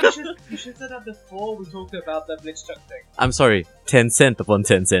 well, no, you should set up before we talked about the Blitzchung thing. I'm sorry, 10 cent upon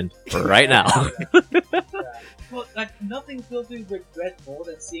 10 cent right now. Yeah. Well, like, nothing fills me with dread more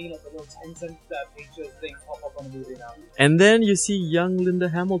than seeing like a little Tencent picture thing pop up on the movie now. And then you see young Linda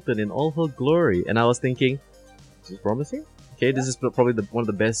Hamilton in all her glory, and I was thinking, this is promising. Okay, this is probably one of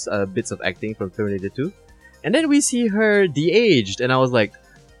the best bits of acting from Terminator 2. And then we see her de-aged, and I was like,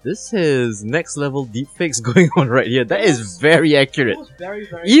 this is next level deepfakes going on right here. That is very accurate. It was very,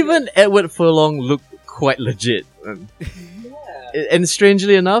 very Even good. Edward Furlong looked quite legit. Yeah. And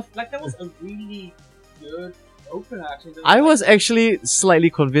strangely enough, Like, that was a really good opener, actually. There I like- was actually slightly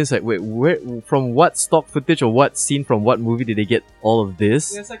convinced, like, wait, where, from what stock footage or what scene from what movie did they get all of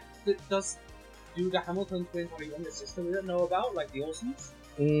this? Yeah, it's like, do the Hamilton twins have a younger sister we don't know about, like the Olsens?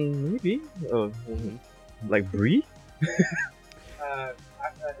 Maybe. Oh, like Brie?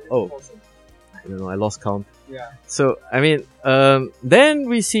 Oh. Olsen. I don't know, I lost count. Yeah. So, I mean, then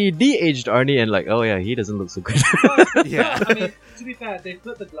we see de-aged Arnie and like, oh yeah, he doesn't look so good. Yeah. I mean, to be fair, they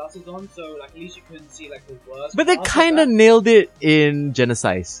put the glasses on, so like at least you couldn't see like the worst. But they parts of kind of that. nailed it in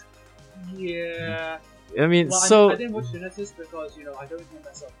Genesis. Yeah. I mean, Well, so... I didn't watch Genesis because I don't know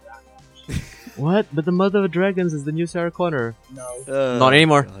myself that much. What? But the Mother of Dragons is the new Sarah Connor. No, Not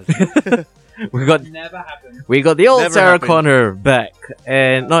anymore. God. We got never happened. the old Never Sarah happened. Connor back.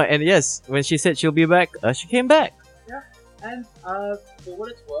 And yes, when she said she'll be back, she came back. And for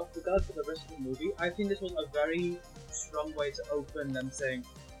what it's worth, regardless of the rest of the movie, I think this was a very strong way to open them saying,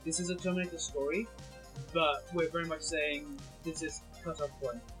 this is a Terminator story, but we're very much saying this is cut-off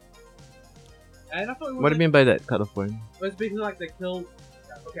point. And I thought it was What do you mean by that cut-off point? It's basically like they killed...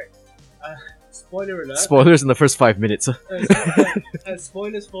 Okay, spoiler alert. Spoilers in the first 5 minutes.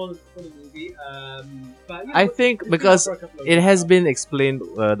 Spoilers for the movie. But I think it's been because out for a couple of it weeks has now. been explained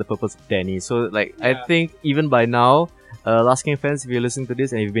the purpose of Danny. So like I Yeah. think even by now, Last King fans, if you're listening to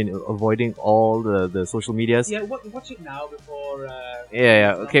this and you've been avoiding all the social medias, Yeah, watch it now before...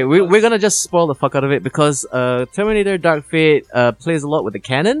 yeah. Okay, we're gonna just spoil the fuck out of it because Terminator Dark Fate plays a lot with the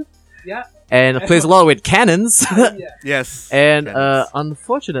canon. Yeah. And plays a lot with cannons. Yeah. Yes. And Cannons.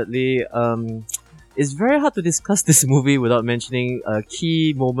 unfortunately, it's very hard to discuss this movie without mentioning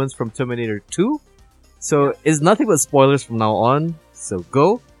key moments from Terminator 2. So it's nothing but spoilers from now on. So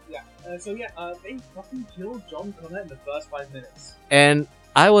go. They fucking killed John Connor in the first 5 minutes. And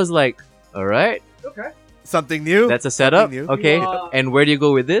I was like, alright, Okay. Something new. that's a setup. Something new. Okay, You are- and where do you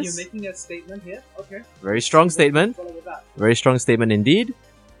go with You're this? making a statement here. Okay. Very strong statement. Follow with that. Very strong statement indeed.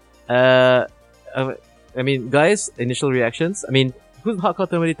 I mean, guys, initial reactions. I mean, who's a hardcore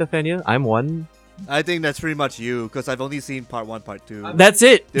Terminator fan here? I'm one. I think that's pretty much you, because I've only seen part 1, part 2. That's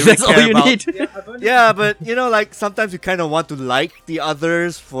it. They really That's all care you about- need. Yeah, I've only Yeah, but like sometimes you kind of want to like the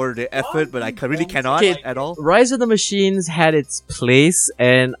others for the effort, but I really cannot Okay. at all. Rise of the Machines had its place,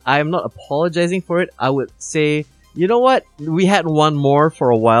 and I'm not apologizing for it. I would say, you know what? We had one more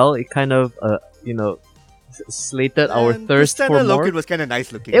for a while. It kind of, slated our And thirst the for standard more. Logan was kind of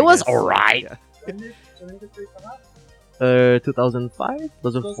nice looking. It I was guess. alright. Yeah. When did Terminator 3 come out? 2005,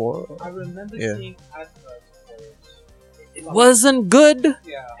 2004. I remember Yeah. seeing adverts for it. It wasn't good,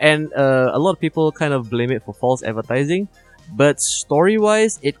 Yeah. and a lot of people kind of blame it for false advertising. But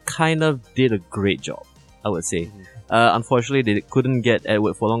story-wise, it kind of did a great job, I would say. Mhm. Unfortunately, they couldn't get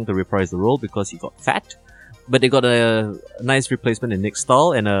Edward Furlong to reprise the role because he got fat. But they got a nice replacement in Nick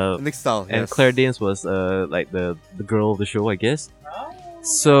Stahl, and Nick Stahl, and yes. Claire Danes was like the girl of the show, I guess. Oh.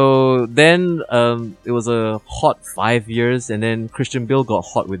 So then it was a hot 5 years, and then Christian Bale got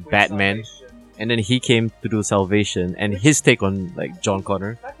hot with Batman, Salvation. and then he came to do Salvation, and his take on like John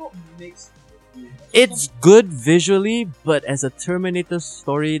Connor. That's what makes It's good visually, but as a Terminator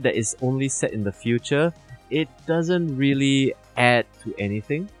story that is only set in the future, it doesn't really add to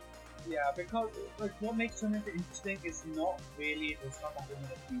anything. Yeah, because like what makes Terminator interesting is not really the stuff happening in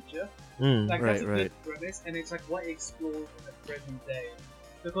the future. Mm. Like Right, that's a right. good premise, and it's like what it explores in the present day.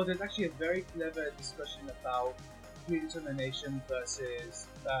 Because there's actually a very clever discussion about predetermination versus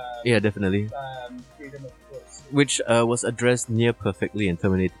Yeah, definitely. freedom of choice. Which was addressed near perfectly in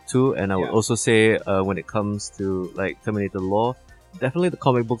Terminator 2, and I would Yeah. also say when it comes to like Terminator lore, definitely the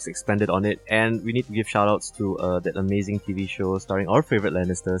comic books expanded on it, and we need to give shoutouts to that amazing TV show starring our favorite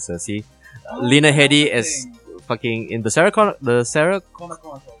Lannister, Cersei, Lena Headey that's as the thing. fucking in the Sarah Connor. Connor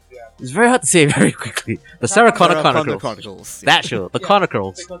Chronicles, yeah. It's very hard to say very quickly. The Sarah Connor Sarah Connor Chronicles. Chronicles. That show, the Yeah,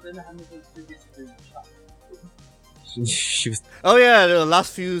 Chronicles. Because then Hamilton's too busy doing Chuck. She was, Oh yeah, the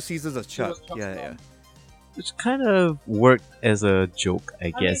last few seasons of She was Chuck. Chuck's Yeah, mom. yeah. which kind of worked as a joke,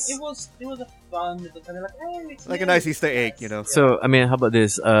 I guess. I mean, it was a fun little kind of like, hey, it's Like a me. nice Easter egg, you know. Yeah. So, I mean, how about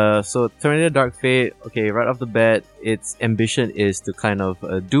this? So Terminator Dark Fate, okay, right off the bat, its ambition is to kind of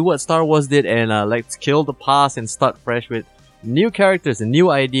do what Star Wars did and like kill the past and start fresh with new characters and new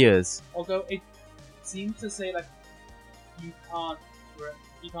ideas. Although it seems to say like you can't,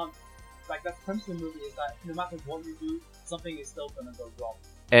 like that's the premise of the movie is that no matter what you do, something is still gonna go wrong.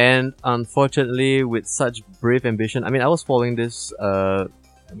 And unfortunately, with such brave ambition, I mean, I was following this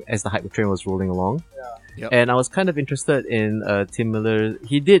as the hype train was rolling along. Yeah. Yep. And I was kind of interested in Tim Miller.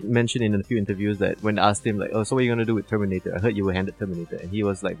 He did mention in a few interviews that when I asked him, like, oh, so what are you going to do with Terminator? I heard you were handed Terminator. And he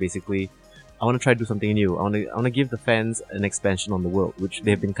was like, basically, I want to try to do something new. I want to give the fans an expansion on the world, which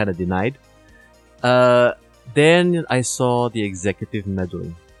they've been kind of denied. Then I saw the executive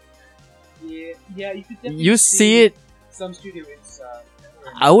meddling. Yeah, you could definitely You see it. some studio is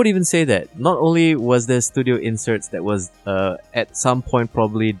I would even say that not only was there studio inserts that was at some point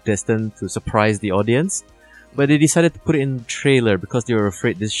probably destined to surprise the audience, but they decided to put it in the trailer because they were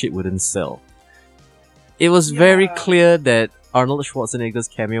afraid this shit wouldn't sell. It was very clear that Arnold Schwarzenegger's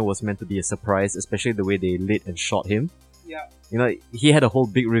cameo was meant to be a surprise, especially the way they lit and shot him. Yeah. You know, he had a whole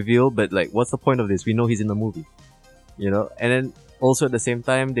big reveal, but like, what's the point of this? We know he's in the movie. You know, and then also at the same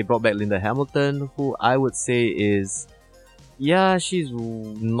time, they brought back Linda Hamilton, who I would say is, yeah, she's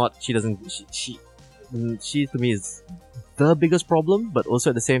not, she doesn't, she to me is the biggest problem, but also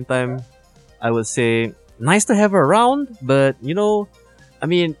at the same time, I would say, nice to have her around, but you know, I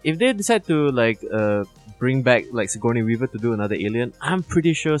mean, if they decide to like, bring back like Sigourney Weaver to do another Alien, I'm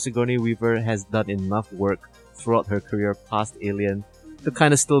pretty sure Sigourney Weaver has done enough work throughout her career past Alien to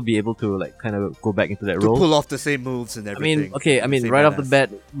kind of still be able to like kind of go back into that To role. pull off the same moves and everything. I mean, Same right off the badass. bat,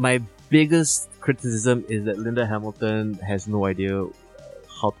 my biggest criticism is that Linda Hamilton has no idea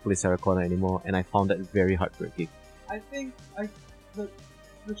how to play Sarah Connor anymore, and I found that very heartbreaking. I think the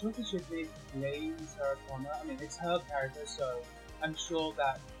choice that she made playing Sarah Connor, I mean, it's her character, so I'm sure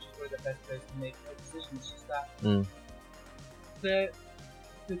that she's probably the best place to make a decision. It's just that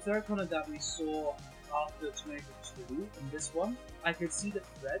the Sarah Connor that we saw after Terminator 2 in this one, I could see the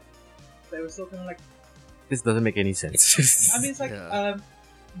thread, but it was still kind of like, This doesn't make any sense. I mean, it's like, Yeah.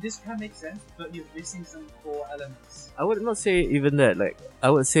 this can make sense, but you're missing some core elements. I would not say even that. Like, I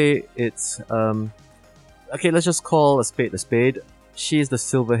would say it's okay. Let's just call a spade a spade. She is the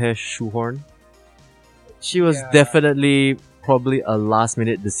silver hair shoehorn. She was Yeah. definitely probably a last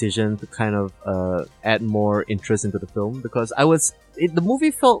minute decision to kind of add more interest into the film, because the movie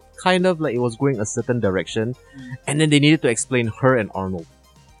felt kind of like it was going a certain direction, and then they needed to explain her and Arnold.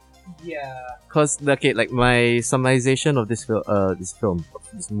 Yeah. Cause okay, like my summarization of this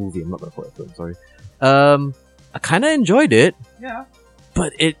movie, I'm not gonna call it a film, sorry. I kind of enjoyed it, Yeah.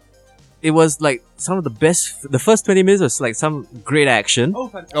 but it was like some of the best. The first 20 minutes was like some great action, Oh,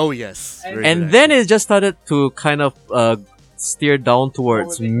 fantastic. Oh yes. And- Very and good then action. it just started to kind of steer down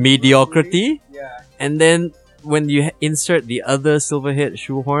towards Forward-thinking mediocrity. Yeah. And then when you insert the other silverhead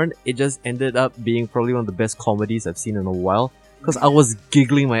shoehorn, it just ended up being probably one of the best comedies I've seen in a while. Because I was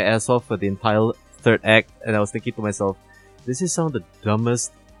giggling my ass off for the entire third act, and I was thinking to myself, this is some of the dumbness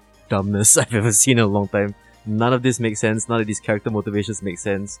I've ever seen in a long time. None of this makes sense. None of these character motivations make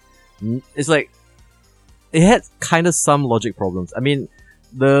sense. It's like, it had kind of some logic problems. I mean,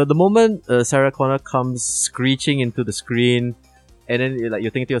 the moment Sarah Connor comes screeching into the screen, and then you're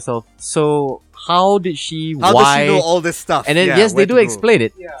thinking to yourself, so how did she, How why? does she know all this stuff? And then Yeah, yes, they where do to go. explain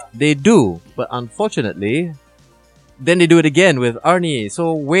it. Yeah. They do, but unfortunately, then they do it again with Arnie.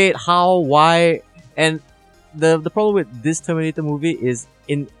 So wait, how, why? And the problem with this Terminator movie is,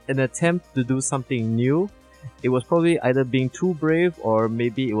 in an attempt to do something new, it was probably either being too brave, or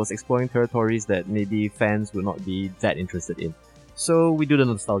maybe it was exploring territories that maybe fans would not be that interested in. So we do the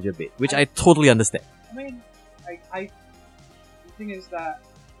nostalgia bit, which I totally understand. I mean, the thing is that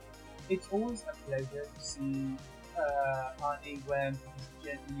it's always a pleasure to see Arnie when he's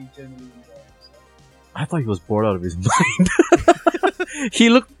genuinely enjoying himself. I thought he was bored out of his mind. He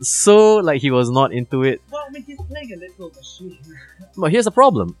looked so like he was not into it. Well, I mean, he's playing a little machine. But here's the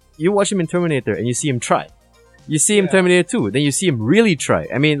problem. You watch him in Terminator and you see him try. You see him Yeah. Terminator 2, then you see him really try.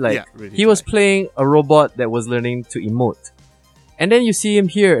 I mean, like, Yeah, really he was try. playing a robot that was learning to emote. And then you see him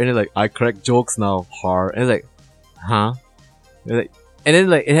here and you're like, I crack jokes now, har. And it's like, huh? You're like, and then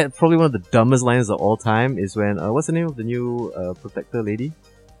like, it had probably one of the dumbest lines of all time is when, what's the name of the new protector lady?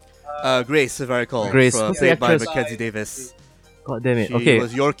 Grace, if I recall. Grace, from, who's the played by actress? Mackenzie Davis. God damn it. She Okay.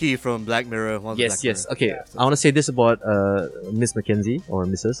 was Yorkie from Black Mirror. One of the Yes, Black yes. Mirror. Okay, Yeah, so- I want to say this about Miss Mackenzie, or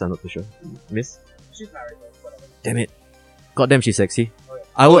Mrs., I'm not too sure. Miss? She's married, though, whatever. Damn it. God damn, she's sexy.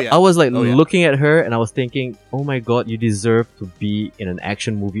 Oh, yeah. I was like Oh, yeah. looking at her and I was thinking, oh my god, you deserve to be in an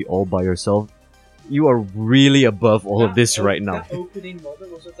action movie all by yourself. You are really above all of this right now. That opening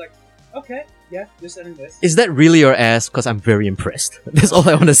moment was just like, okay, yeah, this and this. Is that really your ass? Because I'm very impressed. That's all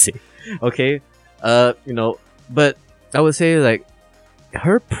I want to say. Okay? But I would say like,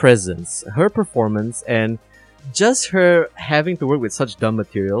 her presence, her performance, and just her having to work with such dumb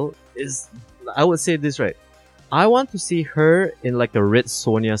material is, I would say this right. I want to see her in like a Red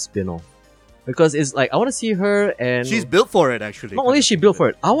Sonja spin-off. because it's like I want to see her and She's built for it, actually. not only is she built for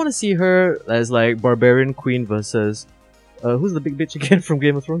it, I want to see her as like Barbarian Queen versus who's the big bitch again from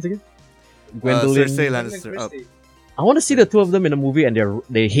Game of Thrones again? Gwendolyn. Cersei Lannister. Christie. I want to see the two of them in a movie and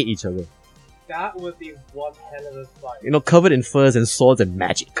they hate each other. That would be one hell of a fight. You know, covered in furs and swords and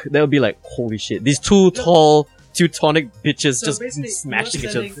magic. That would be like, holy shit. These two tall Teutonic bitches So just basically, smashing you're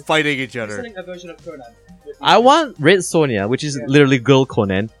each other. selling- Fighting each You're other. selling a version of Conan. with I these want Red Sonja, which is Yeah. literally girl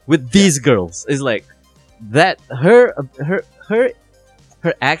Conan, with these girls. It's like that. Her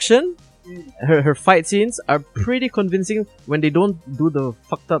action, Mm. her fight scenes are pretty convincing when they don't do the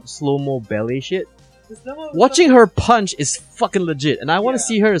fucked up slow mo ballet shit. There's no more- Watching her punch is fucking legit, and I want to Yeah.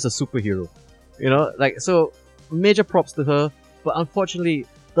 see her as a superhero. You know, like so. Major props to her, but unfortunately,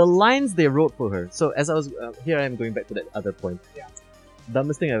 the lines they wrote for her. So as I was here, I am going back to that other point. Yeah.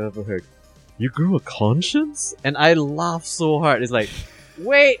 Dumbest thing I've ever heard. You grew a conscience, and I laughed so hard. It's like,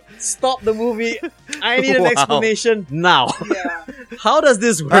 wait, stop the movie. I need an Wow. explanation now. Yeah. How does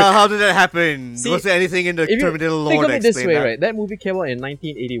this work? How did that happen? See, Was there anything in the if you Terminator lore Think of that it this explained way, that? right? That movie came out in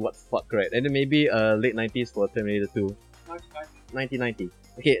 1980. What the fuck, right? And then maybe late 90s for Terminator 2. 1990.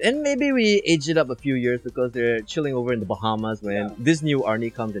 Okay, and maybe we age it up a few years because they're chilling over in the Bahamas when Yeah. this new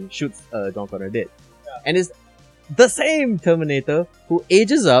Arnie comes and shoots John Connor dead. And it's the same Terminator who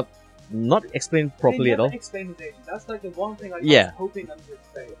ages up, not explained properly They at never all. explain his age. That's like the one thing I Yeah. was hoping them to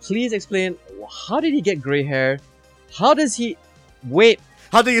explain. Please explain, how did he get grey hair? How does he... Wait,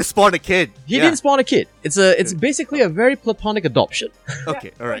 How do you spawn a kid? he didn't spawn a kid. It's basically a very platonic adoption.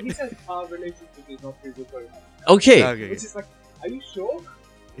 Okay, Yeah, alright. He says our relationship is not really good. Okay, Okay. Which is like, are you sure?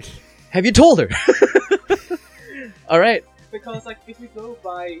 have you told her? Alright, Because like if you go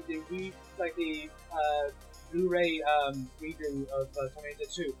by the Blu-ray redo of Terminator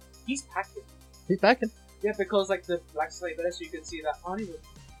 2, he's packing. he's back in. Yeah, because like the black slate there, so you can see that Arnie was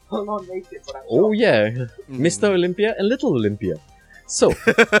full on naked for that. Oh shot. yeah, Mhm. Mr. Olympia and Little Olympia. So,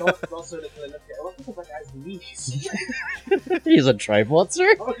 Not so little Olympia. Well, I think it was like as knees. he's a tripod,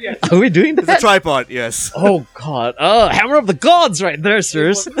 sir? Oh yeah. Are we doing It's a that? tripod, yes. Oh god. Hammer of the gods right there,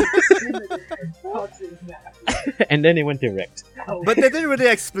 sirs. And then he went direct. But they didn't really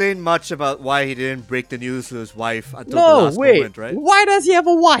explain much about why he didn't break the news to his wife until the No, last wait. moment, right? Why does he have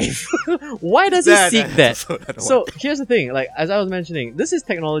a wife? Why does he seek that? So So here's the thing, like as I was mentioning, this is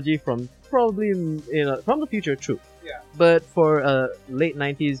technology from probably from the future, true. Yeah. But for late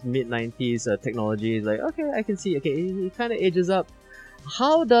 90s, mid 90s technology, is like okay, I can see. Okay, he kind of ages up.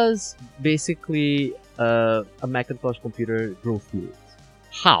 How does basically a Macintosh computer grow feelings?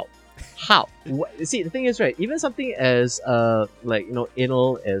 How? See, the thing is, right? Even something as like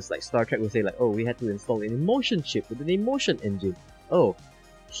anal as like Star Trek would say, like, oh, we had to install an emotion chip with an emotion engine. Oh,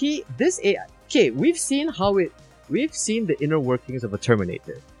 this AI. Okay, we've seen the inner workings of a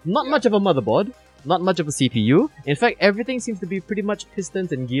Terminator. Not much of a motherboard, not much of a CPU. In fact, everything seems to be pretty much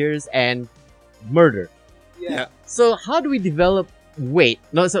pistons and gears and murder. Yeah. So how do we develop? Wait,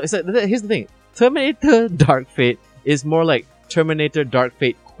 no. So here's the thing: Terminator Dark Fate is more like Terminator Dark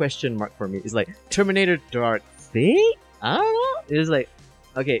Fate ? For me. It's like Terminator Dark Fate. I don't know. It's like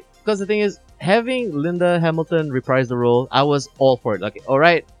okay, because the thing is, having Linda Hamilton reprise the role, I was all for it. Like, all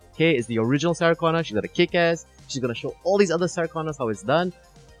right, okay, it's the original Sarah Connor. She's got a kick ass. She's gonna show all these other Sarah Connors how it's done.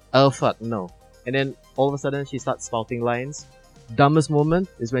 Oh fuck no! And then all of a sudden she starts spouting lines. Dumbest moment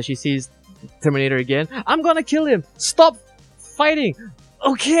is when she sees Terminator again. I'm gonna kill him. Stop fighting.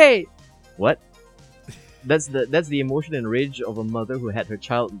 Okay. What? That's the emotion and rage of a mother who had her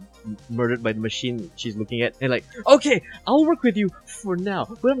child murdered by the machine she's looking at, and like, okay, I'll work with you for now,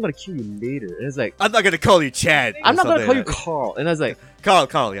 but I'm gonna kill you later. And it's like, I'm not gonna call you Chad. I'm not gonna call you Carl. Carl. And I was like, Carl,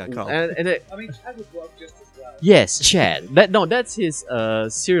 Carl. and I mean, Chad would work just as well. yes, Chad. That's his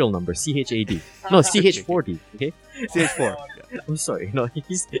serial number, CHAD. No, CH40. Okay, CH4. I'm sorry. No,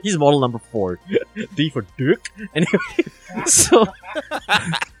 he's model number 4. D for Dick. Anyway, so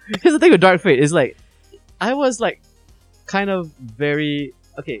here's the thing with Dark Fate is like, I was like, kind of very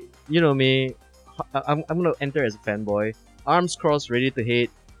okay. You know me. I'm gonna enter as a fanboy, arms crossed, ready to hate.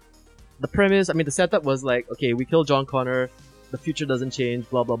 The premise, I mean, the setup was like, okay, we kill John Connor, the future doesn't change,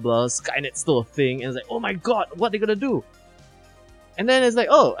 blah blah blah. Skynet's still a thing, and it's like, oh my god, what are they gonna do? And then it's like,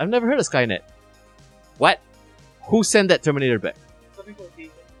 oh, I've never heard of Skynet. What? Who sent that Terminator back? Something called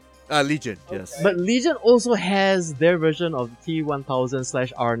Legion. Legion, yes. Okay. But Legion also has their version of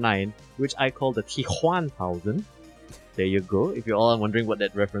T1000/R9, which I call the T1000. There you go. If you're all wondering what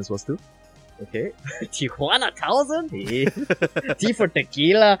that reference was to. Okay. Tijuana 1000? T for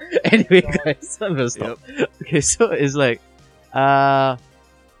tequila. Anyway, guys, I'm gonna stop. Okay, so it's like,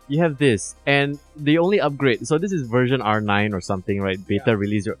 you have this, and the only upgrade. So this is version R9 or something, right? Beta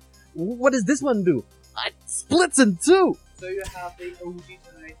release. what does this one do? It splits in two. So you have the OG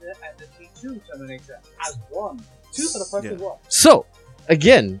Terminator and the T2 Terminator as one. Two for the first of one. So,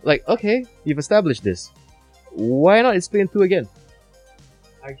 again, like, okay, you've established this. Why not explain two again?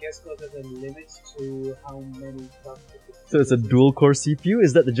 I guess because there's a limit to how many stuff. So it's a dual core CPU?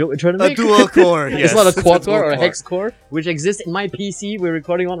 Is that the joke we're trying to make? A dual core, yes. It's not a quad dual core or a hex core, which exists in my PC we're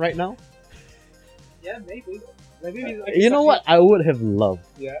recording on right now? Yeah, maybe. You know what I would have loved?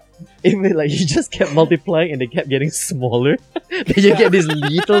 Yeah. If you just kept multiplying and they kept getting smaller, then you get these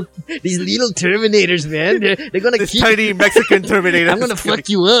little Terminators, man. They're gonna this keep tiny Mexican Terminator. I'm gonna fuck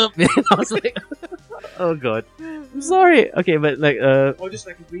you up, man. I was like, oh god, I'm sorry. Okay, but or just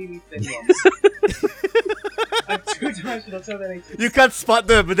like really thin ones. Like 2 times for the Terminator. You can't spot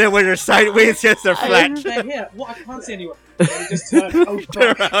them, but then when they're sideways, yes, they're flat. They're here. What? I can't see anyone. They just turn. Oh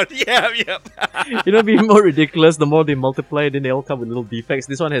Turn god. around. Yeah. you know, it'd be more ridiculous the more they multiply. Then they all come with little defects.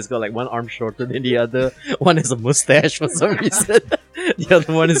 This one has got like one arm shorter than the other. One has a mustache for some reason. The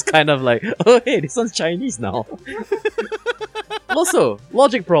other one is kind of like, oh hey, this one's Chinese now. Also,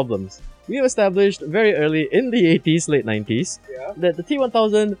 logic problems. We have established very early in the 80s, late 90s, Yeah. that the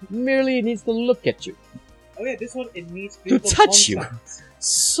T1000 merely needs to look at you. Oh yeah, this one it needs To physical touch you. contact.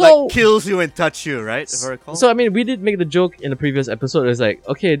 So, Like kills you and touch you, right? If I recall. so I mean, we did make the joke in the previous episode. It's like,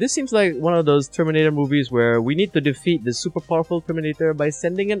 okay, this seems like one of those Terminator movies where we need to defeat the super powerful Terminator by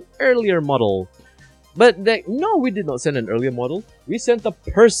sending an earlier model. But no, we did not send an earlier model. We sent a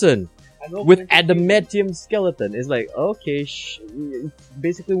person And what with we're going to do- adamantium skeleton. It's like, okay,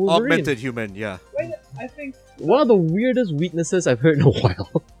 basically Wolverine. Augmented human, yeah. Wait, I think. One of the weirdest weaknesses I've heard in a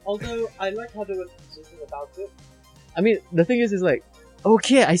while. Although I like how they were consistent about it. I mean, the thing is like,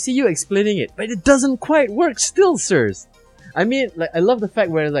 okay, I see you explaining it, but it doesn't quite work still, sirs. I mean, like, I love the fact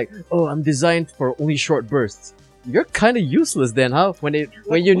where it's like, oh, I'm designed for only short bursts. You're kind of useless then, huh? When you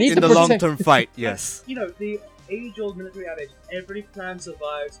need In to the protect... long-term fight, yes. You know, the age-old military adage: every plan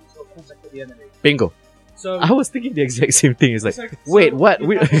survives until contact with the enemy. Bingo. So I was thinking the exact same thing. It's like, it's wait, what? You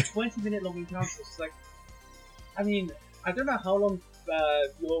We- have 20-minute long encounters. It's like, I mean, I don't know how long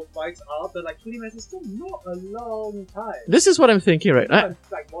your fights are, but like 20 minutes is still not a long time. This is what I'm thinking, right?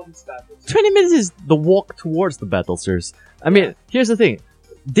 Like modern standards. 20 minutes is the walk towards the battle, sirs. I mean, here's the thing.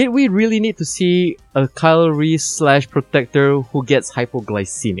 Did we really need to see a Kyle Reese / protector who gets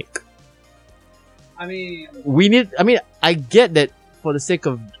hypoglycemic? I mean, I get that for the sake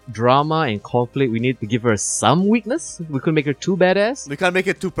of drama and conflict, we need to give her some weakness. We couldn't make her too badass. We can't make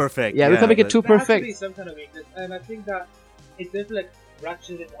it too perfect. Yeah, we can't make it but- too there has to be perfect. some kind of weakness, and I think that it definitely like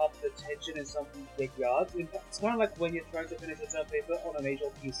ratcheted up the tension in some big yards. It's kind of like when you're trying to finish a term paper on a major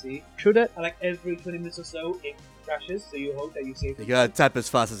PC, True that. and like every 20 minutes or so, it crashes. So you hope that you save You it. gotta type as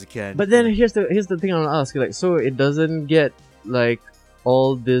fast as you can. But then here's the thing I want to ask. Like, so it doesn't get like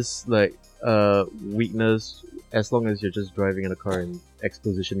all this like weakness as long as you're just driving in a car and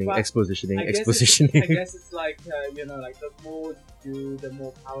expositioning. I guess it's like like the more you do, the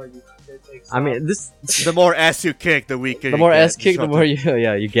more power you take. I mean, this the more ass you kick, the weaker the you more get, ass kick, the shorter.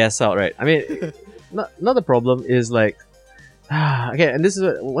 more you gas out, right? I mean, another problem is like, okay, and this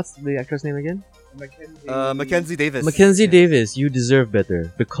is what's the actor's name again? Mackenzie Davis. Mackenzie Yeah. Davis. You deserve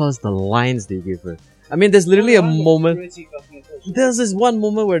better because the lines they give her. I mean, there's literally a moment. There's this one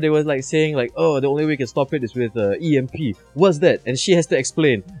moment where they were like saying like, oh, the only way we can stop it is with EMP. What's that? And she has to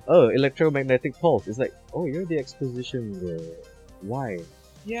explain. Oh, electromagnetic pulse. It's like, oh, you're the exposition girl. Why?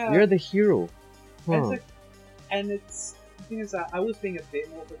 Yeah. You're the hero. Huh. And it's the thing is that I was being a bit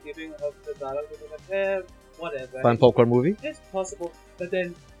more forgiving of the dialogue because like, whatever. Fun popcorn movie? It's possible, but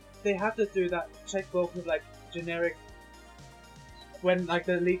then they have to do that checkbox with like generic. When like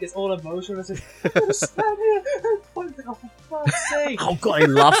the lead is all emotional and says, "Stand here!" Oh, for fuck's sake! Oh god, I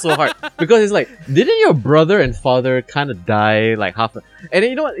laugh so hard because it's like, didn't your brother and father kind of die like half? And then,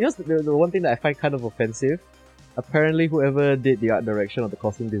 you know what? Here's the one thing that I find kind of offensive. Apparently, whoever did the art direction or the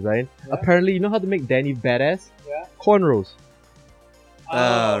costume design, apparently, you know how to make Danny badass? Yeah. Cornrows.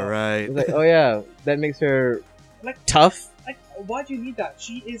 Right. It's like, oh yeah, that makes her Like- tough. Like, why do you need that?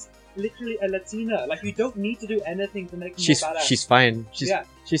 She is literally a Latina. Like, you don't need to do anything to make her She's more badass. she's fine. She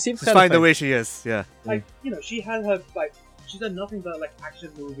seems She's kind fine of the way she is, yeah. Like, she had her like. She's done nothing but like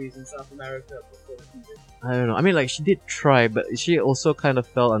action movies in South America before the TV. I don't know. I mean, like she did try, but she also kind of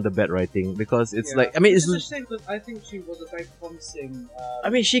fell under bad writing because it's Yeah. like, I mean, it's a shame because I think she was a very promising. I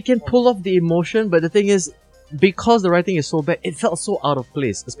mean, she can pull off the emotion, but the thing is, because the writing is so bad, it felt so out of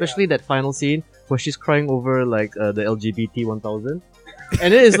place. Especially that final scene where she's crying over like the LGBT 1000,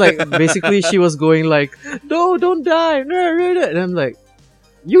 and it is like basically she was going like, "No, don't die!" And I'm like,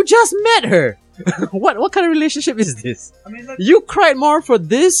 "You just met her. What kind of relationship is this? I mean, like, You cried more for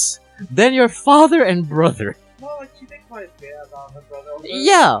this than your father and brother. well, like she did quite a bit about her brother. although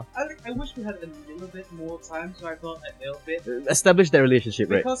Yeah, I wish we had a little bit more time, so I thought a little bit. establish that relationship,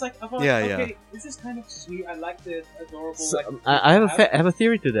 right? Because like I thought, Yeah, okay, this is kind of sweet. I like the adorable. So, like I have a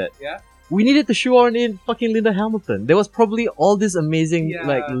theory to that. Yeah? We needed to shoehorn in fucking Linda Hamilton. There was probably all this amazing Yeah.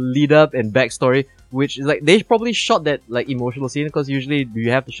 like lead up and backstory, which is like they probably shot that like emotional scene because usually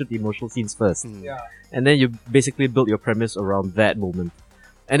you have to shoot the emotional scenes first, Yeah. and then you basically build your premise around that moment.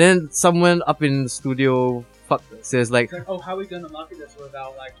 And then someone up in the studio says like, It's like, oh, how are we gonna market this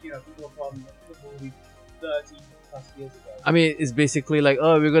without like people from the movie 30 plus years ago? I mean, it's basically like,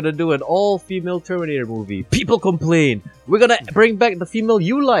 oh, we're gonna do an all-female Terminator movie. People complain. We're gonna bring back the female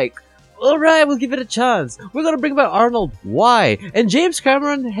you like. Alright, we'll give it a chance. We're gonna bring back Arnold. Why? And James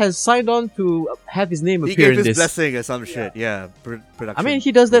Cameron has signed on to have his name He appear gave in his this. blessing or some shit. Yeah, production. I mean,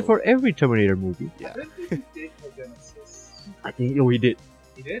 he does that for every Terminator movie. I don't think he did for Genesis. I think he did.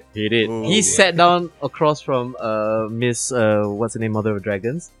 He did? He did. Ooh. He sat down across from Miss what's her name, Mother of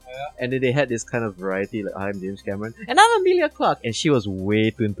Dragons, and then they had this kind of variety. Like, I'm James Cameron, and I'm Amelia Clarke, and she was way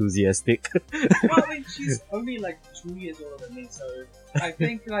too enthusiastic. Well, I mean, she's only like 2 years older than me, so I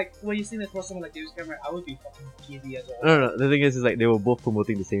think like when you see this for someone like James Cameron, I would be fucking giddy as well. No. The thing is like they were both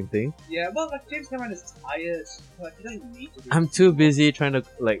promoting the same thing. Yeah, well, like James Cameron is tired. Like he doesn't need to. Do I'm this. too busy trying to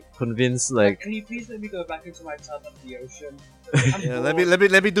like convince like. Can you please let me go back into my tub under the ocean? Yeah,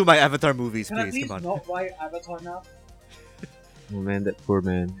 let me do my Avatar movies, Can I please. please Come on. not write Avatar now? Oh man, that poor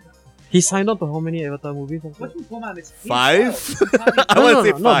man. He signed on to how many Avatar movies? What do you man? It's 5? himself. I wanna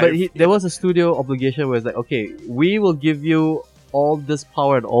say No, 5. but there was a studio obligation where it's like, okay, we will give you all this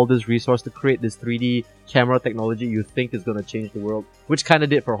power and all this resource to create this 3D camera technology you think is going to change the world, which kind of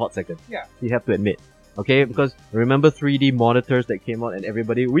did for a hot second. Yeah. You have to admit. Okay, because remember 3D monitors that came out and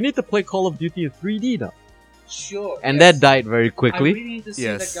everybody, we need to play Call of Duty in 3D now. Sure. And yes. that died very I quickly. really need to see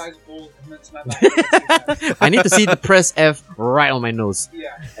Yes. that guy's balls come into my back. I need to see the press F right on my nose.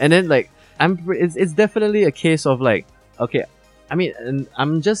 Yeah. And then like it's definitely a case of like, okay, I mean, and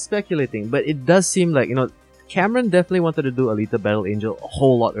I'm just speculating, but it does seem like, Cameron definitely wanted to do Alita Battle Angel a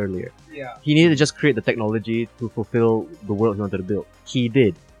whole lot earlier. Yeah. He needed to just create the technology to fulfill the world he wanted to build. He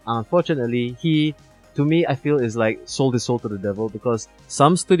did. Unfortunately, to me, I feel is like sold his soul to the devil because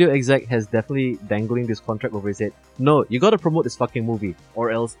some studio exec has definitely dangling this contract over his head. No, you gotta promote this fucking movie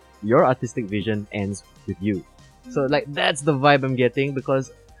or else your artistic vision ends with you. So like that's the vibe I'm getting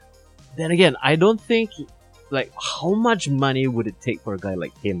because then again, I don't think like how much money would it take for a guy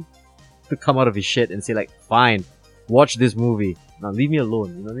like him to come out of his shit and say like, fine, watch this movie. Now leave me alone,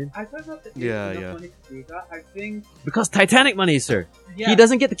 you know what I mean? I don't know if Yeah, enough yeah. money to do that. I think Because Titanic money, sir. yeah, He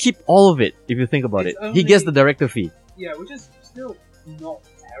doesn't get to keep all of it if you think about It's it. He gets the only- director fee. yeah, which is still not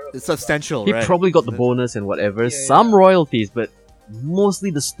terrible. It's substantial, He right? probably got the Isn't it? bonus and whatever, Yeah, some yeah. royalties, but mostly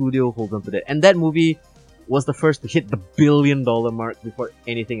the studio holds on to that. And that movie was the first to hit the $1 billion mark before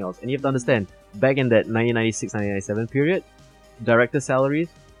anything else. And you have to understand, back in that 1996, 1997 period, director salaries,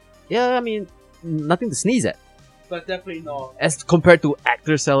 yeah, I mean, nothing to sneeze at. But definitely not. As compared to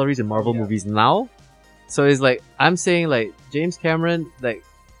actor salaries in Marvel Yeah. movies now. So it's like, I'm saying like, James Cameron, like,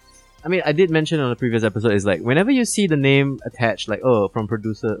 I mean, I did mention on a previous episode, is like, whenever you see the name attached, like, oh, from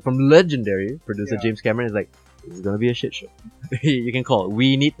legendary producer Yeah. James Cameron, is like, this is gonna be a shit show. You can call it.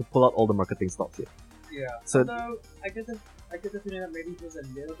 We need to pull out all the marketing stops here. Yeah. So- Although I get the feeling that maybe he was a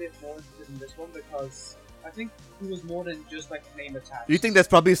little bit more interested in this one because I think he was more than just like name attached. Do you think there's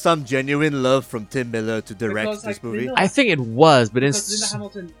probably some genuine love from Tim Miller to direct Because, this like, movie? Linda- I think it was, but Because Linda it's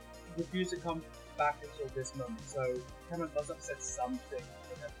Hamilton refused to come back until this moment, so Cameron must have said something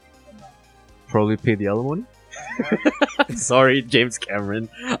for them to come back. probably pay the alimony. Sorry, James Cameron.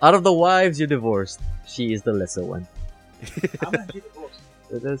 Out of the wives you divorced, she is the lesser one. I'm actually divorced.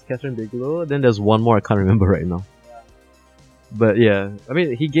 There's Catherine Bigelow. Then there's one more I can't remember right now. But yeah, I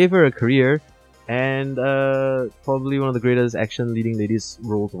mean, he gave her a career and probably one of the greatest action leading ladies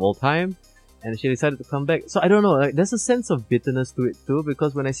roles of all time. And she decided to come back. So I don't know, like, there's a sense of bitterness to it too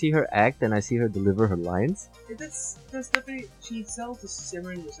because when I see her act and I see her deliver her lines, That's definitely she sells the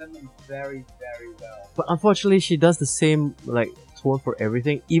simmering resentment very, very well. but unfortunately she does the same like tone for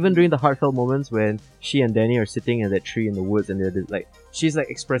everything. Even during the heartfelt moments when she and Danny are sitting in that tree in the woods and they're like, she's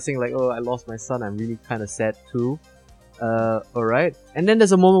like expressing like, oh, I lost my son, I'm really kind of sad too. Alright. And then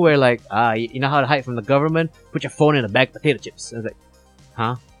there's a moment where like, you know how to hide from the government? Put your phone in a bag of potato chips. And I was like,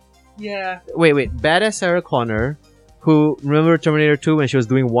 huh? Yeah, Wait. Badass Sarah Connor, who, remember Terminator 2 when she was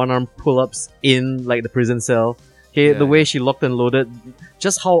doing one-arm pull-ups in like the prison cell? Okay, Yeah, the way yeah. she locked and loaded,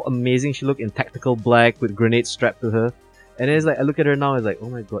 just how amazing she looked in tactical black with grenades strapped to her. And then it's like, I look at her now, it's like, oh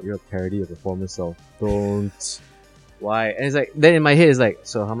my god, you're a parody of your former self. Don't. Why? And it's like, then in my head, it's like,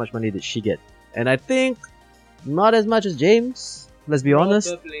 so how much money did she get? And I think, not as much as James, let's be honest.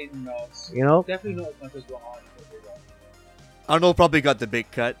 Probably not. You know? Definitely not as much as what Arnold got. Arnold probably got the big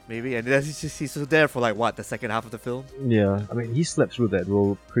cut, maybe, and then he's there for like what, the second half of the film? Yeah, I mean, he slept through that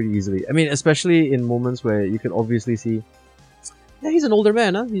role pretty easily. I mean, especially in moments where you can obviously see, yeah, he's an older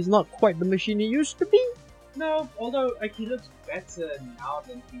man, huh? He's not quite the machine he used to be. No, although like, he looks better now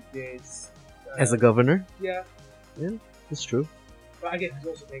than he did As a governor. Yeah, That's true. but again, he's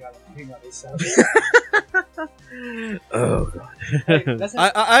also paying out his salary. Oh god. Hey, that's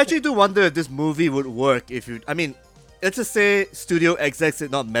I actually do wonder if this movie would work if you. I mean, let's just say studio execs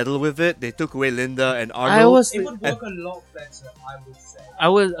did not meddle with it. They took away Linda and Arnold. it would work a lot better, I would say. I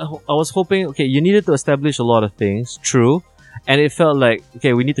was hoping, okay, you needed to establish a lot of things, true. And it felt like,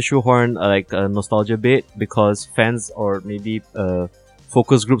 okay, we need to shoehorn like a nostalgia bit because fans or maybe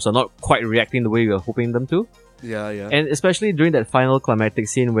focus groups are not quite reacting the way we were hoping them to. Yeah. And especially during that final climactic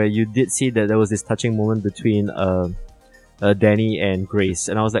scene where you did see that there was this touching moment between Danny and Grace.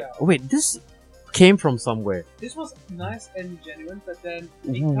 And I was like, oh, wait, this came from somewhere. This was nice and genuine, but then...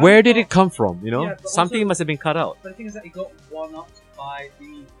 Where did it come from, you know? Yeah, but Something also- must have been cut out. But the thing is that it got one-upped by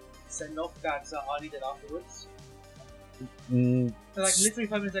the send-off that Arnie did afterwards. Mm, So, like, literally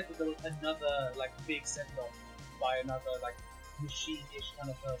 5 minutes later, there was another, like, big send-off by another, like, machine-ish kind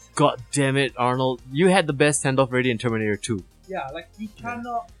of person. God damn it, Arnold. You had the best standoff ready in Terminator 2. Yeah, like, you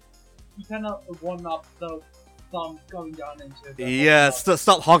cannot one-up the thumb going down into the... Yeah,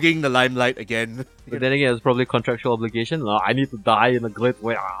 stop hogging the limelight again. But then again, it's probably contractual obligation. No, I need to die in a glitch.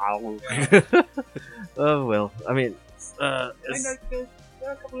 Yeah. Oh, well. I mean, And there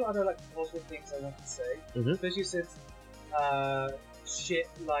are a couple of other, like, positive things I want to say. Mhm. Especially since, shit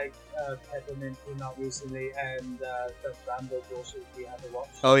like, Peppermint came out recently and, the Rambo bullshit we had to watch.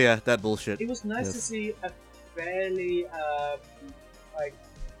 Oh yeah, that bullshit. It was nice Yes. to see a fairly, like,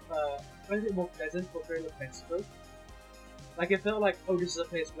 a bit more pleasant portrayal of Mexico. Like, it felt like, oh, this is a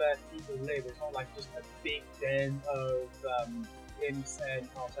place where people live. It's not like just a big den of, imps and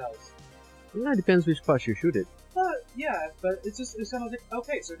cartels. it depends which part you shoot it. Yeah, but it's kind of like,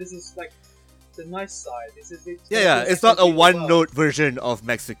 okay, so this is like the nice side. Yeah, it's not a one-note version of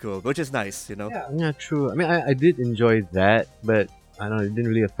Mexico, which is nice, you know. Yeah. Yeah, true. I mean, I did enjoy that, but I don't know, it didn't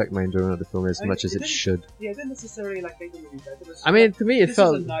really affect my enjoyment of the film as I mean, much as it it didn't- should. Yeah, it didn't necessarily like make the movie better. But it's I mean, like, to me, it this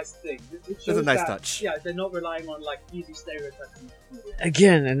felt... is a nice thing. It It's a shows nice that, touch. Yeah, they're not relying on like easy stereotypes. in the movie.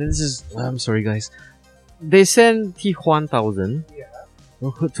 Again, and this is... I'm sorry, guys. They send Tijuan 1000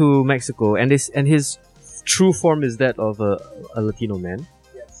 Yeah. to Mexico, and his true form is that of a Latino man.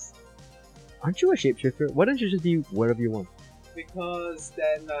 Yes. Aren't you a shapeshifter? Why don't you just be wherever you want? Because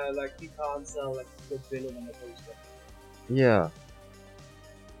then, like, you can't sell like the villain on the poster. Yeah.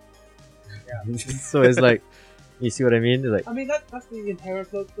 Yeah. So it's like, you see what I mean? It's like, I mean, that's the inherent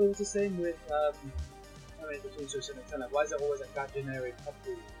flow. It was the same with, I mean, between Susan and Tenet. Why is it always like that generic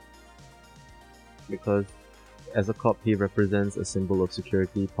couple? because as a cop, he represents a symbol of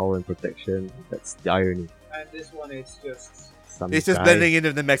security, power, and protection. That's the irony. And this one is just. Some It's just guy. blending in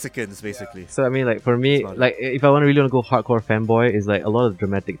with the Mexicans, basically. So I mean, like for me, Smart. like if I want to really want to go hardcore fanboy, is like a lot of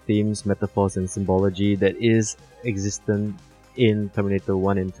dramatic themes, metaphors, and symbology that is existent in Terminator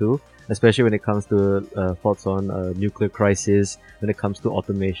 1 and 2, especially when it comes to thoughts on nuclear crisis, when it comes to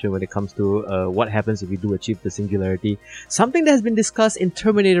automation, when it comes to what happens if we do achieve the singularity. Something that has been discussed in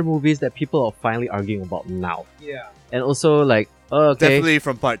Terminator movies that people are finally arguing about now. Yeah. And also like, okay, Definitely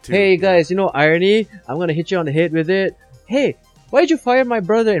from part 2. hey guys, you know irony? I'm gonna hit you on the head with it. Hey, why did you fire my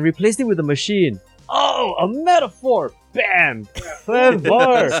brother and replace him with a machine? Oh, a metaphor! Bam! Clever!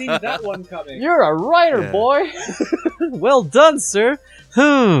 I've seen that one coming. You're a writer, Yeah. boy! Well done, sir!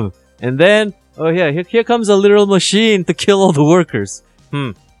 And then, oh yeah, here comes a literal machine to kill all the workers.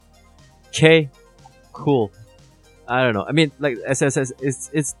 Okay, cool. I don't know. I mean, like SSS,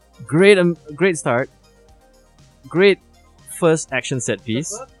 it's great. Great start. Great first action set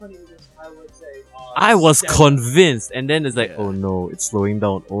piece. The first 20 minutes, I would say, are I was stellar. convinced, and then it's like, Yeah. oh no, it's slowing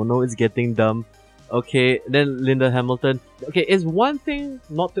down. Oh no, it's getting dumb. Okay, then Linda Hamilton. Okay, it's one thing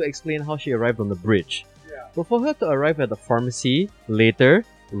not to explain how she arrived on the bridge, Yeah. but for her to arrive at the pharmacy later,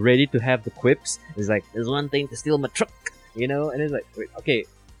 ready to have the quips, it's like, there's one thing to steal my truck, you know? And it's like, wait, okay,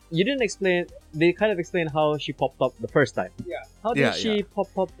 you didn't explain. They kind of explain how she popped up the first time. Yeah. How did Yeah, she pop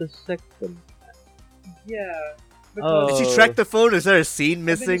up the second? Yeah. Oh. Did she track the phone? Is there a scene I mean,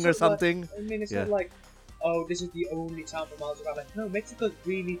 missing it's or not like- something? I mean, it's Yeah. not like, oh, this is the only town for miles around. Like, no, Mexico's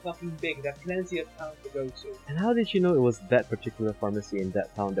really fucking big. There's plenty of towns to go to. And how did she know it was that particular pharmacy in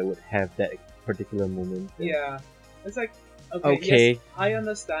that town that would have that particular moment? Yeah. It's like, Okay. yes, I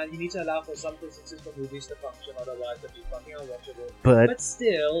understand you need to allow for some businesses for movies to function, otherwise they'll be fucking unwatchable. But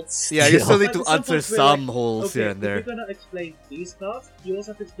Still, Yeah, you still need Like, to at some answer point we're some like, holes okay, here and if there. you're gonna explain these parts, you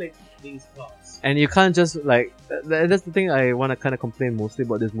also have to explain these parts. and you can't just like that's the thing I want to kind of complain mostly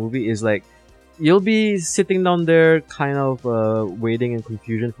about this movie is like you'll be sitting down there kind of waiting in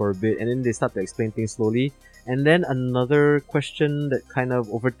confusion for a bit, and then they start to explain things slowly, and then another question that kind of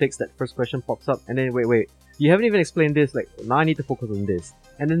overtakes that first question pops up, and then wait, you haven't even explained this, like now I need to focus on this,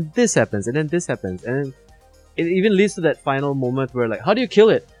 and then this happens, and then this happens, and then it even leads to that final moment where like, how do you kill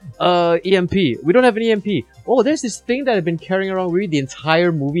it? EMP. We don't have an EMP. Oh, there's this thing that I've been carrying around with me the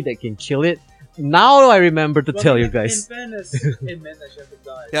entire movie that can kill it. Now I remember to tell you guys. In fairness, in Midnight Chef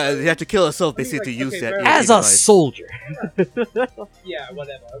died. Yeah, you have to kill yourself basically to like, use okay, that. fair As EMP a device. soldier. Yeah,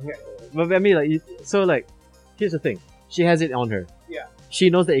 whatever. Okay. But I mean, like, so like, here's the thing. She has it on her. Yeah. She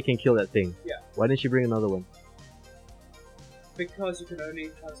knows that it can kill that thing. Yeah. Why didn't she bring another one? Because you can only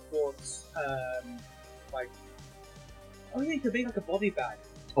transport, like, oh yeah, you can make like a body bag.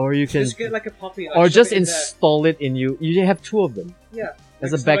 Or you can, Just get like a puppy. Like, or shove just it in there. install it in you. You have two of them Yeah.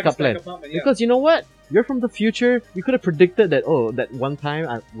 as Like, a backup plan. apartment, yeah. Because you know what? You're from the future. You could have predicted that. Oh, that one time,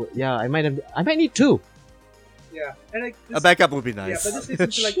 I might need two. Yeah, and like A this, backup would be yeah, nice. but this leads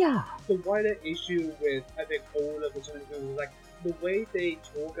into like Yeah. the wider issue with I think all of the Chinese movies is like the way they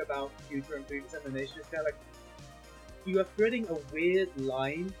talk about future and predetermination is kind of like you are threading a weird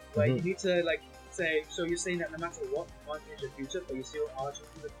line where you need to like say, so you're saying that no matter what, you can't change the future, but you still are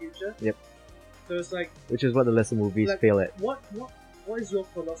changing the future. Yep. So it's like, Which is what the lesser movies like, fail at. what is your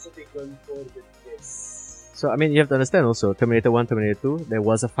philosophy going forward with this? So I mean, you have to understand also, Terminator 1, Terminator 2, there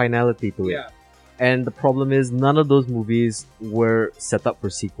was a finality to it. Yeah, And the problem is, none of those movies were set up for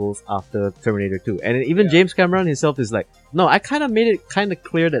sequels after Terminator 2. And even Yeah. James Cameron himself is like, no, I kind of made it kind of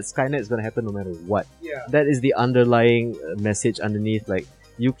clear that Skynet is going to happen no matter what. yeah, That is the underlying message underneath, like,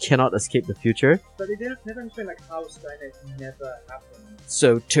 you cannot escape the future. but they didn't never explain like how Skynet never happened. So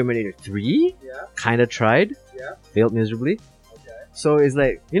Terminator 3 Yeah, kind of tried, yeah, failed miserably. okay. So it's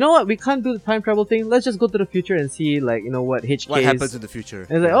like, you know what, we can't do the time travel thing, let's just go to the future and see, like, you know what, HK What is... happens in the future?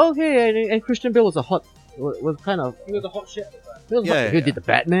 And it's like, okay, and Christian Bale was was kind of... He was a hot shit at the time. He was Yeah, hot. yeah, He yeah. did the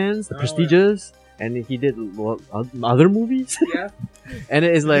Batmans, the Oh, Prestiges, and he did other movies. Yeah, And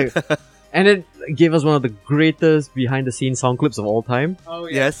it is like... And it gave us one of the greatest behind-the-scenes sound clips of all time. oh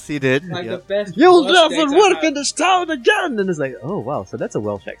yeah. Yes, he did. Like Yep. the best. You'll worst never dates work I've in had. this town again! And it's like, oh wow, so that's a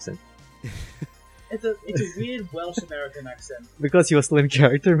Welsh accent. It's a weird Welsh American accent. Because he was still in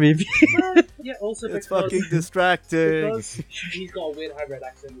character, maybe. Yeah, also It's because fucking distracting. because he's got a weird hybrid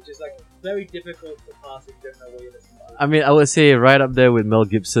accent, which is like very difficult to pass if you don't know what you're listening to. I mean, I would say right up there with Mel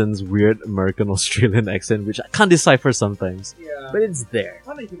Gibson's weird American-Australian accent, which I can't decipher sometimes. Yeah, But it's there.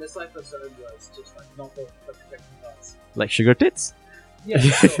 I think you can decipher certain words, just like not the correct parts. Like sugar tits? Yeah,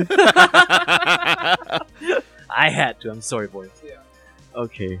 sure. I had to, I'm sorry, boys. Yeah.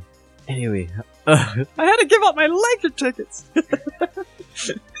 Okay. Anyway, I had to give up my lecture tickets.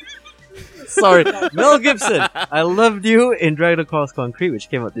 Sorry, Mel Gibson. I loved you in Dragon Across Concrete, which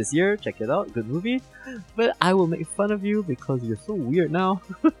came out this year. Check it out, good movie. But I will make fun of you because you're so weird now.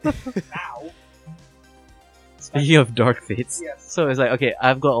 Now, Speaking of Dark Fates, yes. so it's like, okay,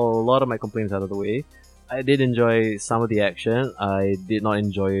 I've got a lot of my complaints out of the way. I did enjoy some of the action. I did not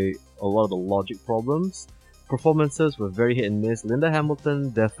enjoy a lot of the logic problems. Performances were very hit and miss. Linda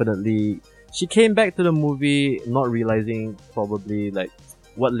Hamilton definitely... She came back to the movie not realizing probably like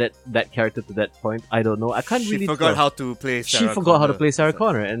what led that character to that point. I don't know. I can't She really forgot tell. how to play She Sarah forgot how to Connor. play Sarah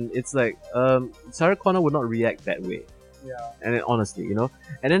Connor, and it's like Sarah Connor would not react that way. Yeah. And then, honestly, you know.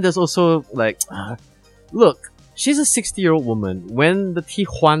 And then there's also like, look, she's a 60-year-old woman. When the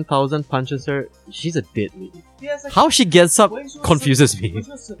T-1000 punches her, she's a dead lady. Yeah, it's like, How she gets up when she was confuses When me.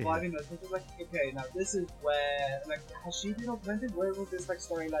 she was surviving this, it was like, okay, now this is where, like, has she been augmented? Where was this, like,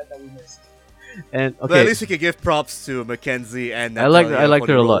 storyline that we missed? And But at okay, least we can give props to Mackenzie and I liked Natalia for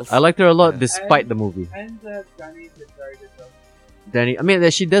her the a lot. roles. I liked her a lot Yeah. despite And- the movie. And Danny did very good job. Danny, I mean,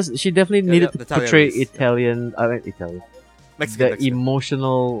 she definitely Yeah, needed to Natalia portray Reese, yeah. Italian, Mexican, the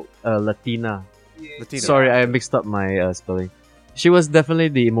emotional Latina. Yeah. Latina. Sorry, I mixed up my spelling. She was definitely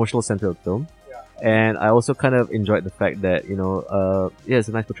the emotional center of the film. Yeah. And I also kind of enjoyed the fact that, you know, yeah, it's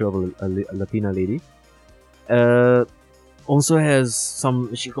a nice portrayal of a Latina lady. Also has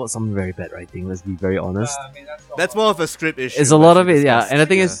she got some very bad writing, let's be very honest. I mean, that's, not That's more of a script issue. It's a lot of as we it, yeah. discussed. And the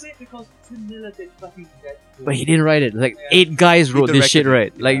thing I is, think because Tim Miller did fucking Deadpool. but he didn't write it. Like, Yeah. 8 guys He wrote this shit, directed it,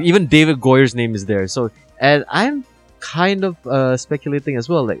 right? Like, yeah. even David Goyer's name is there. So, and I'm kind of speculating as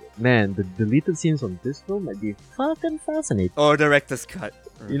well. Like, man, the deleted scenes on this film might be fucking fascinating. Or director's cut.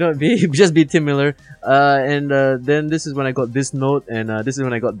 You know, just be Tim Miller. Then this is when I got this note, and this is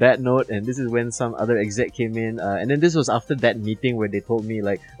when I got that note, and this is when some other exec came in. And then this was after that meeting where they told me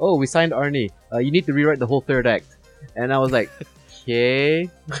like, "Oh, we signed Arnie. You need to rewrite the whole third act." And I was like, "Okay."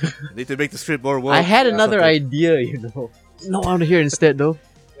 Need to make the script more woke. I had another something. idea, you know. No, I want to hear instead though.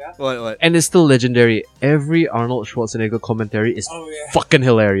 What? And it's still legendary. Every Arnold Schwarzenegger commentary is fucking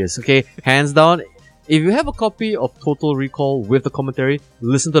hilarious. Okay, hands down. If you have a copy of Total Recall with the commentary,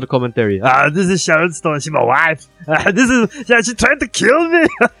 listen to the commentary. This is Sharon Stone. She's my wife. She tried to kill me.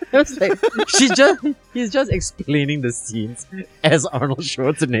 It's like he's just explaining the scenes as Arnold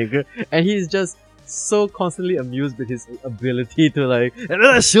Schwarzenegger, and he's just so constantly amused with his ability to like, and then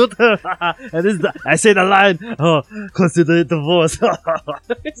I shoot her. And I say the line, "Oh, consider it divorce."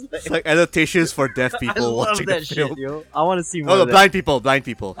 It's like annotations for deaf I people love watching that the film. shit, yo. I want to see more. Oh, of the that. blind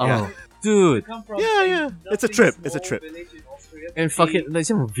people. Oh, Yeah. dude. Yeah. It's a trip. It's a trip. And fucking, like,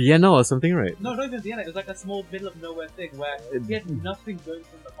 from Vienna or something, right? No, not even Vienna. It was like a small middle of nowhere thing where he had nothing going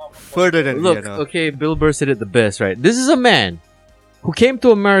from the farm. Further than Look, Vienna. okay, Bill Burr said it the best, right? This is a man who came to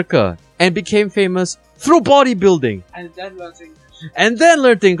America and became famous through bodybuilding, And then learned English. and then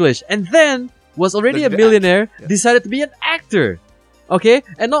learned English, and then was already a The millionaire, act- yeah. decided to be an actor. Okay?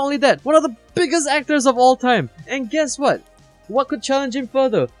 And not only that, one of the biggest actors of all time. And guess what? What could challenge him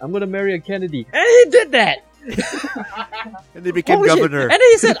further? I'm gonna marry a Kennedy. And he did that! And he became Holy shit. governor. And then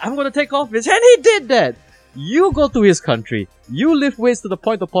he said, I'm gonna take office. And he did that! You go to his country. You lift weights to the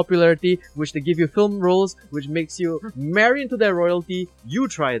point of popularity, which they give you film roles, which makes you marry into their royalty. You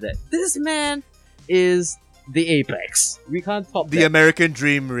try that. This man is the apex. We can't top The that. American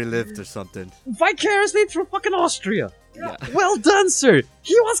dream relived or something. Vicariously through fucking Austria. Yeah. Well done, sir.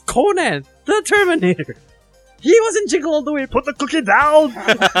 He was Conan, the Terminator. He was in Jingle All the Way. Put the cookie down.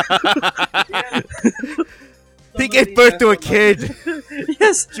 He gave birth to a kid.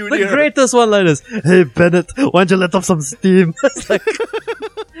 Yes, Junior. the greatest one-liners. Hey Bennett, why don't you let off some steam? It's like,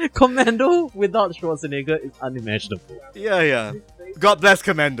 Commando without Schwarzenegger is unimaginable. Yeah. God bless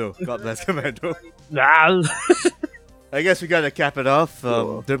Commando. God bless Commando. Nah. I guess we gotta cap it off.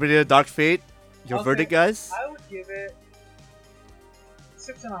 Terminator Dark Fate. Your Okay, verdict, guys? I would give it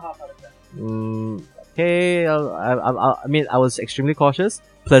 6.5 out of 10. Okay, I mean, I was extremely cautious,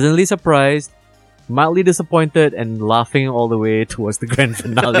 pleasantly surprised, mildly disappointed, and laughing all the way towards the grand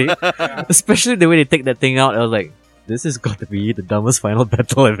finale. Especially the way they take that thing out, I was like, this has got to be the dumbest final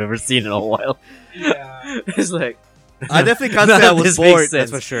battle I've ever seen in a while. Yeah. It's like, I definitely can't none say I of was this makes bored, sense.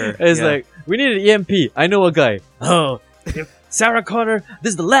 that's for sure. It's Yeah. like, we need an EMP. I know a guy. Oh, Sarah Connor,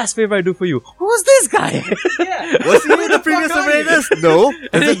 this is the last favor I do for you. Who's this guy? Yeah. Was he in the previous Terminators? No.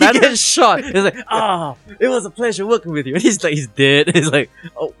 And Does then it he matter? gets shot. It's like, it was a pleasure working with you. And he's like, he's dead. It's like,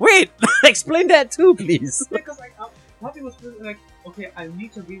 oh, wait, explain that too, please. Because like, part of me was feeling like, okay, I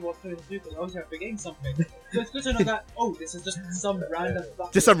need to rewatch this because obviously I'm forgetting something. So it's good to know that, this is just some random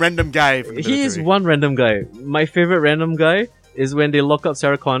fucker. Just some random guy from the He is military. one random guy. My favorite random guy is when they lock up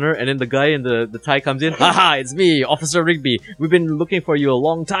Sarah Connor and then the guy in the tie comes in. Haha, it's me, Officer Rigby. We've been looking for you a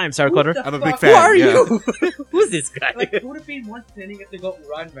long time, Sarah Connor. the I'm a big fuck? fan. Who are yeah. you? Who's this guy? Like, it would have been one thing if they got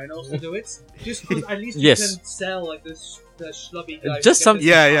Ryan Reynolds to do it. Just because at least Yes. you can sell like the schlubby guy. Just some-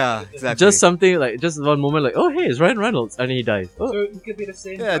 Yeah, exactly. Just something like, just one moment like, oh hey, it's Ryan Reynolds. And then he dies. Oh. So it could be the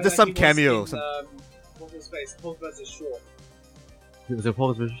same. Yeah, guy just like some he was cameo, in, some- what's his face? Hulk vs. Shaw. Was it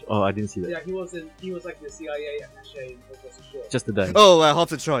Paul Smith? Oh, I didn't see that. Yeah, he was like the CIA attaché in Hulk vs. Shaw. Just to die. Oh,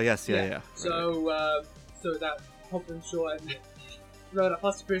 Hobbs and Shaw, yes, yeah. So, so that Hulk and Shaw and that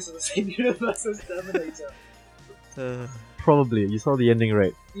Fast and Furious are the same universe as Terminator. Probably. You saw the ending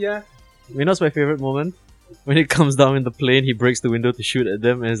right. Yeah. You know what's my favorite moment? When he comes down in the plane, he breaks the window to shoot at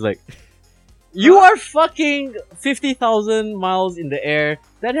them, and it's like, you are fucking 50,000 miles in the air.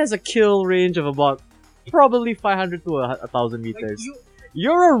 That has a kill range of about probably 500 to 1,000 Like, meters.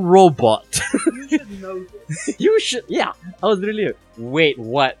 You're a robot. you should know this. You should. Yeah. I was really like, wait,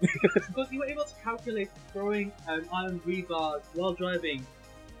 what? Because you were able to calculate throwing an iron rebar while driving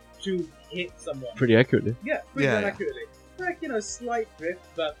to hit someone. Pretty accurately. Yeah, pretty Yeah, well yeah. accurately. Like, slight drift,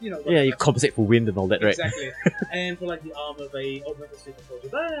 but, Yeah, whatever. you compensate for wind and all that, right? Exactly. And for, like, the arm of a super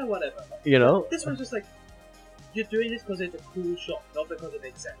soldier, whatever. You know? This one's just like, you're doing this because it's a cool shot, not because it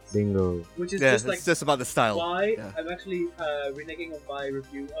makes sense. Bingo. Which is Yeah, just it's like just about the style. why Yeah. I'm actually reneging on my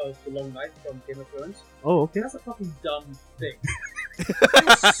review of The Long Night from Game of Thrones. Oh, okay. That's a fucking dumb thing.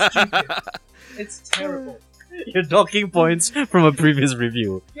 It's stupid. It's terrible. You're docking points from a previous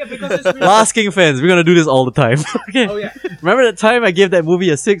review. Yeah, because it's really... Last King fans, we're gonna do this all the time. Okay. Oh yeah. Remember that time I gave that movie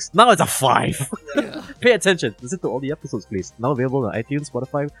a 6? Now it's a 5. Yeah. Pay attention. Listen to all the episodes, please. Now available on iTunes,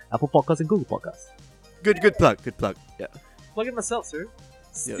 Spotify, Apple Podcasts, and Google Podcasts. Good plug. Yeah. Plug it myself, sir.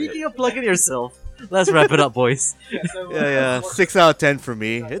 Speaking of plugging yourself, let's wrap it up, boys. Yeah, so, Yeah, what- 6 out of 10 for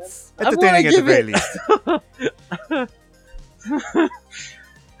me. It's I'm gonna entertaining at the give very it- least.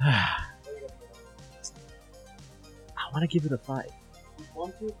 I want to give it a 5. You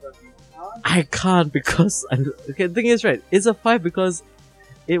want to, but you can't. I can't because okay. The thing is, right? It's a 5 because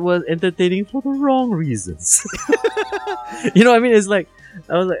it was entertaining for the wrong reasons. You know what I mean? It's like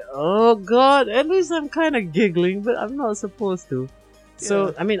I was like, oh god. At least I'm kind of giggling, but I'm not supposed to. So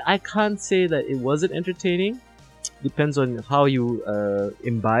Yeah. I mean, I can't say that it wasn't entertaining. Depends on how you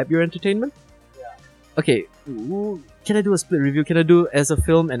imbibe your entertainment. Yeah. Okay. Can I do a split review? Can I do as a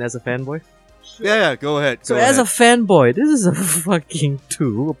film and as a fanboy? Sure. Yeah, go ahead. So go as a ahead. fanboy, this is a fucking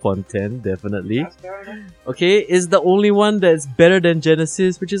 2 upon 10, definitely. That's fair enough. Okay, is the only one that's better than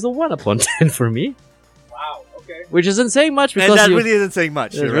Genesis, which is a 1 upon 10 for me. Wow, okay. Which isn't saying much because And that you- really isn't saying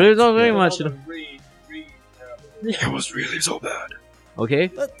much. it's you're really right. not very Yeah. much. Also, read terrible. It was really so bad.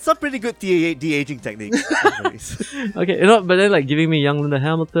 Okay, Some pretty good de-aging techniques. okay, you know, but then like giving me young Linda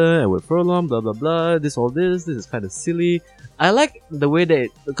Hamilton, Edward Furlong, blah blah blah, this is kind of silly. I like the way that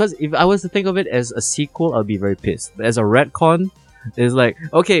because if I was to think of it as a sequel, I'll be very pissed. But as a retcon, it's like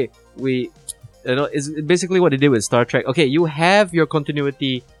okay, it's basically what they did with Star Trek. Okay, you have your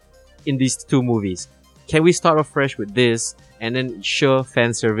continuity in these 2 movies. Can we start off fresh with this and then show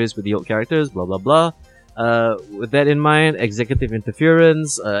fan service with the old characters? Blah blah blah. With that in mind, executive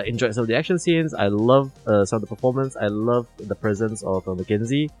interference. Enjoyed some of the action scenes. I love some of the performance. I love the presence of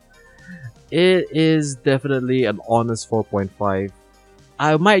Mackenzie. It is definitely an honest 4.5.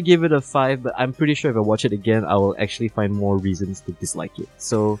 I might give it a 5, but I'm pretty sure if I watch it again, I will actually find more reasons to dislike it.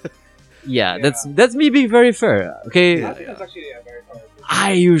 So, yeah, Yeah. that's me being very fair. Okay, I think that's actually very powerful.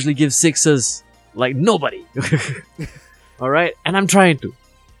 I usually give 6s like nobody. Alright, and I'm trying to.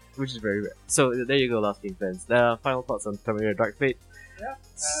 Which is very rare. So there you go, Last King fans. The final thoughts on Terminator Dark Fate. Yeah.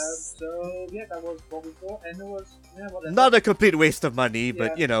 So yeah, that was what we thought, and it was Not a complete waste of money,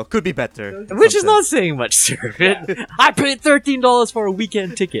 but could be better. in Which some is not sense. saying much, sir. I paid $13 for a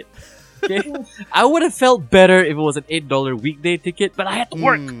weekend ticket. Okay? I would have felt better if it was an $8 weekday ticket, but I had to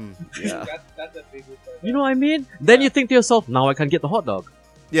work. Yeah. That's a big difference. You know what I mean? Then you think to yourself, now I can get the hot dog.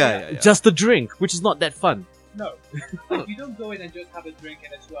 Yeah. Just a drink, which is not that fun. No, like, you don't go in and just have a drink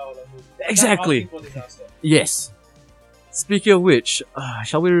and a 2-hour movie. That's Exactly. asking for disaster. Yes. Speaking of which,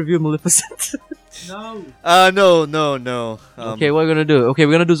 shall we review Maleficent? No. No. Okay, what we're gonna do? Okay,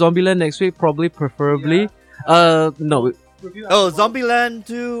 we're gonna do Zombieland next week, probably, preferably. No. Review Oh, after one. Zombieland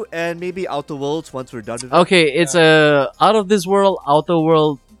 2 and maybe Outer Worlds once we're done with it. Okay, it's a out of this world, outer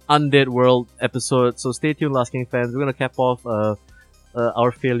world, undead world episode. So stay tuned, Last King fans. We're gonna cap off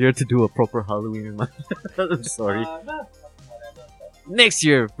our failure to do a proper Halloween in mind. I'm sorry. No, whatever. Next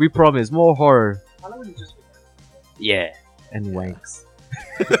year, we promise more horror. Halloween is just for Yeah, and wanks.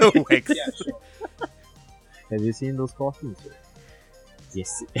 Wanks. yeah, sure. Have you seen those costumes?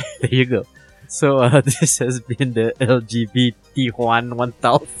 Yes, there you go. So this has been the LGBT Juan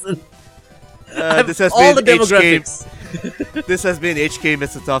 1000. This has all been the HK. demographics. This has been HK,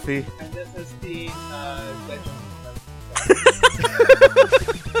 Mr. Toffee. And this is the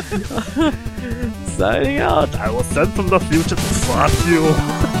Signing out. I was sent from the future to fuck you.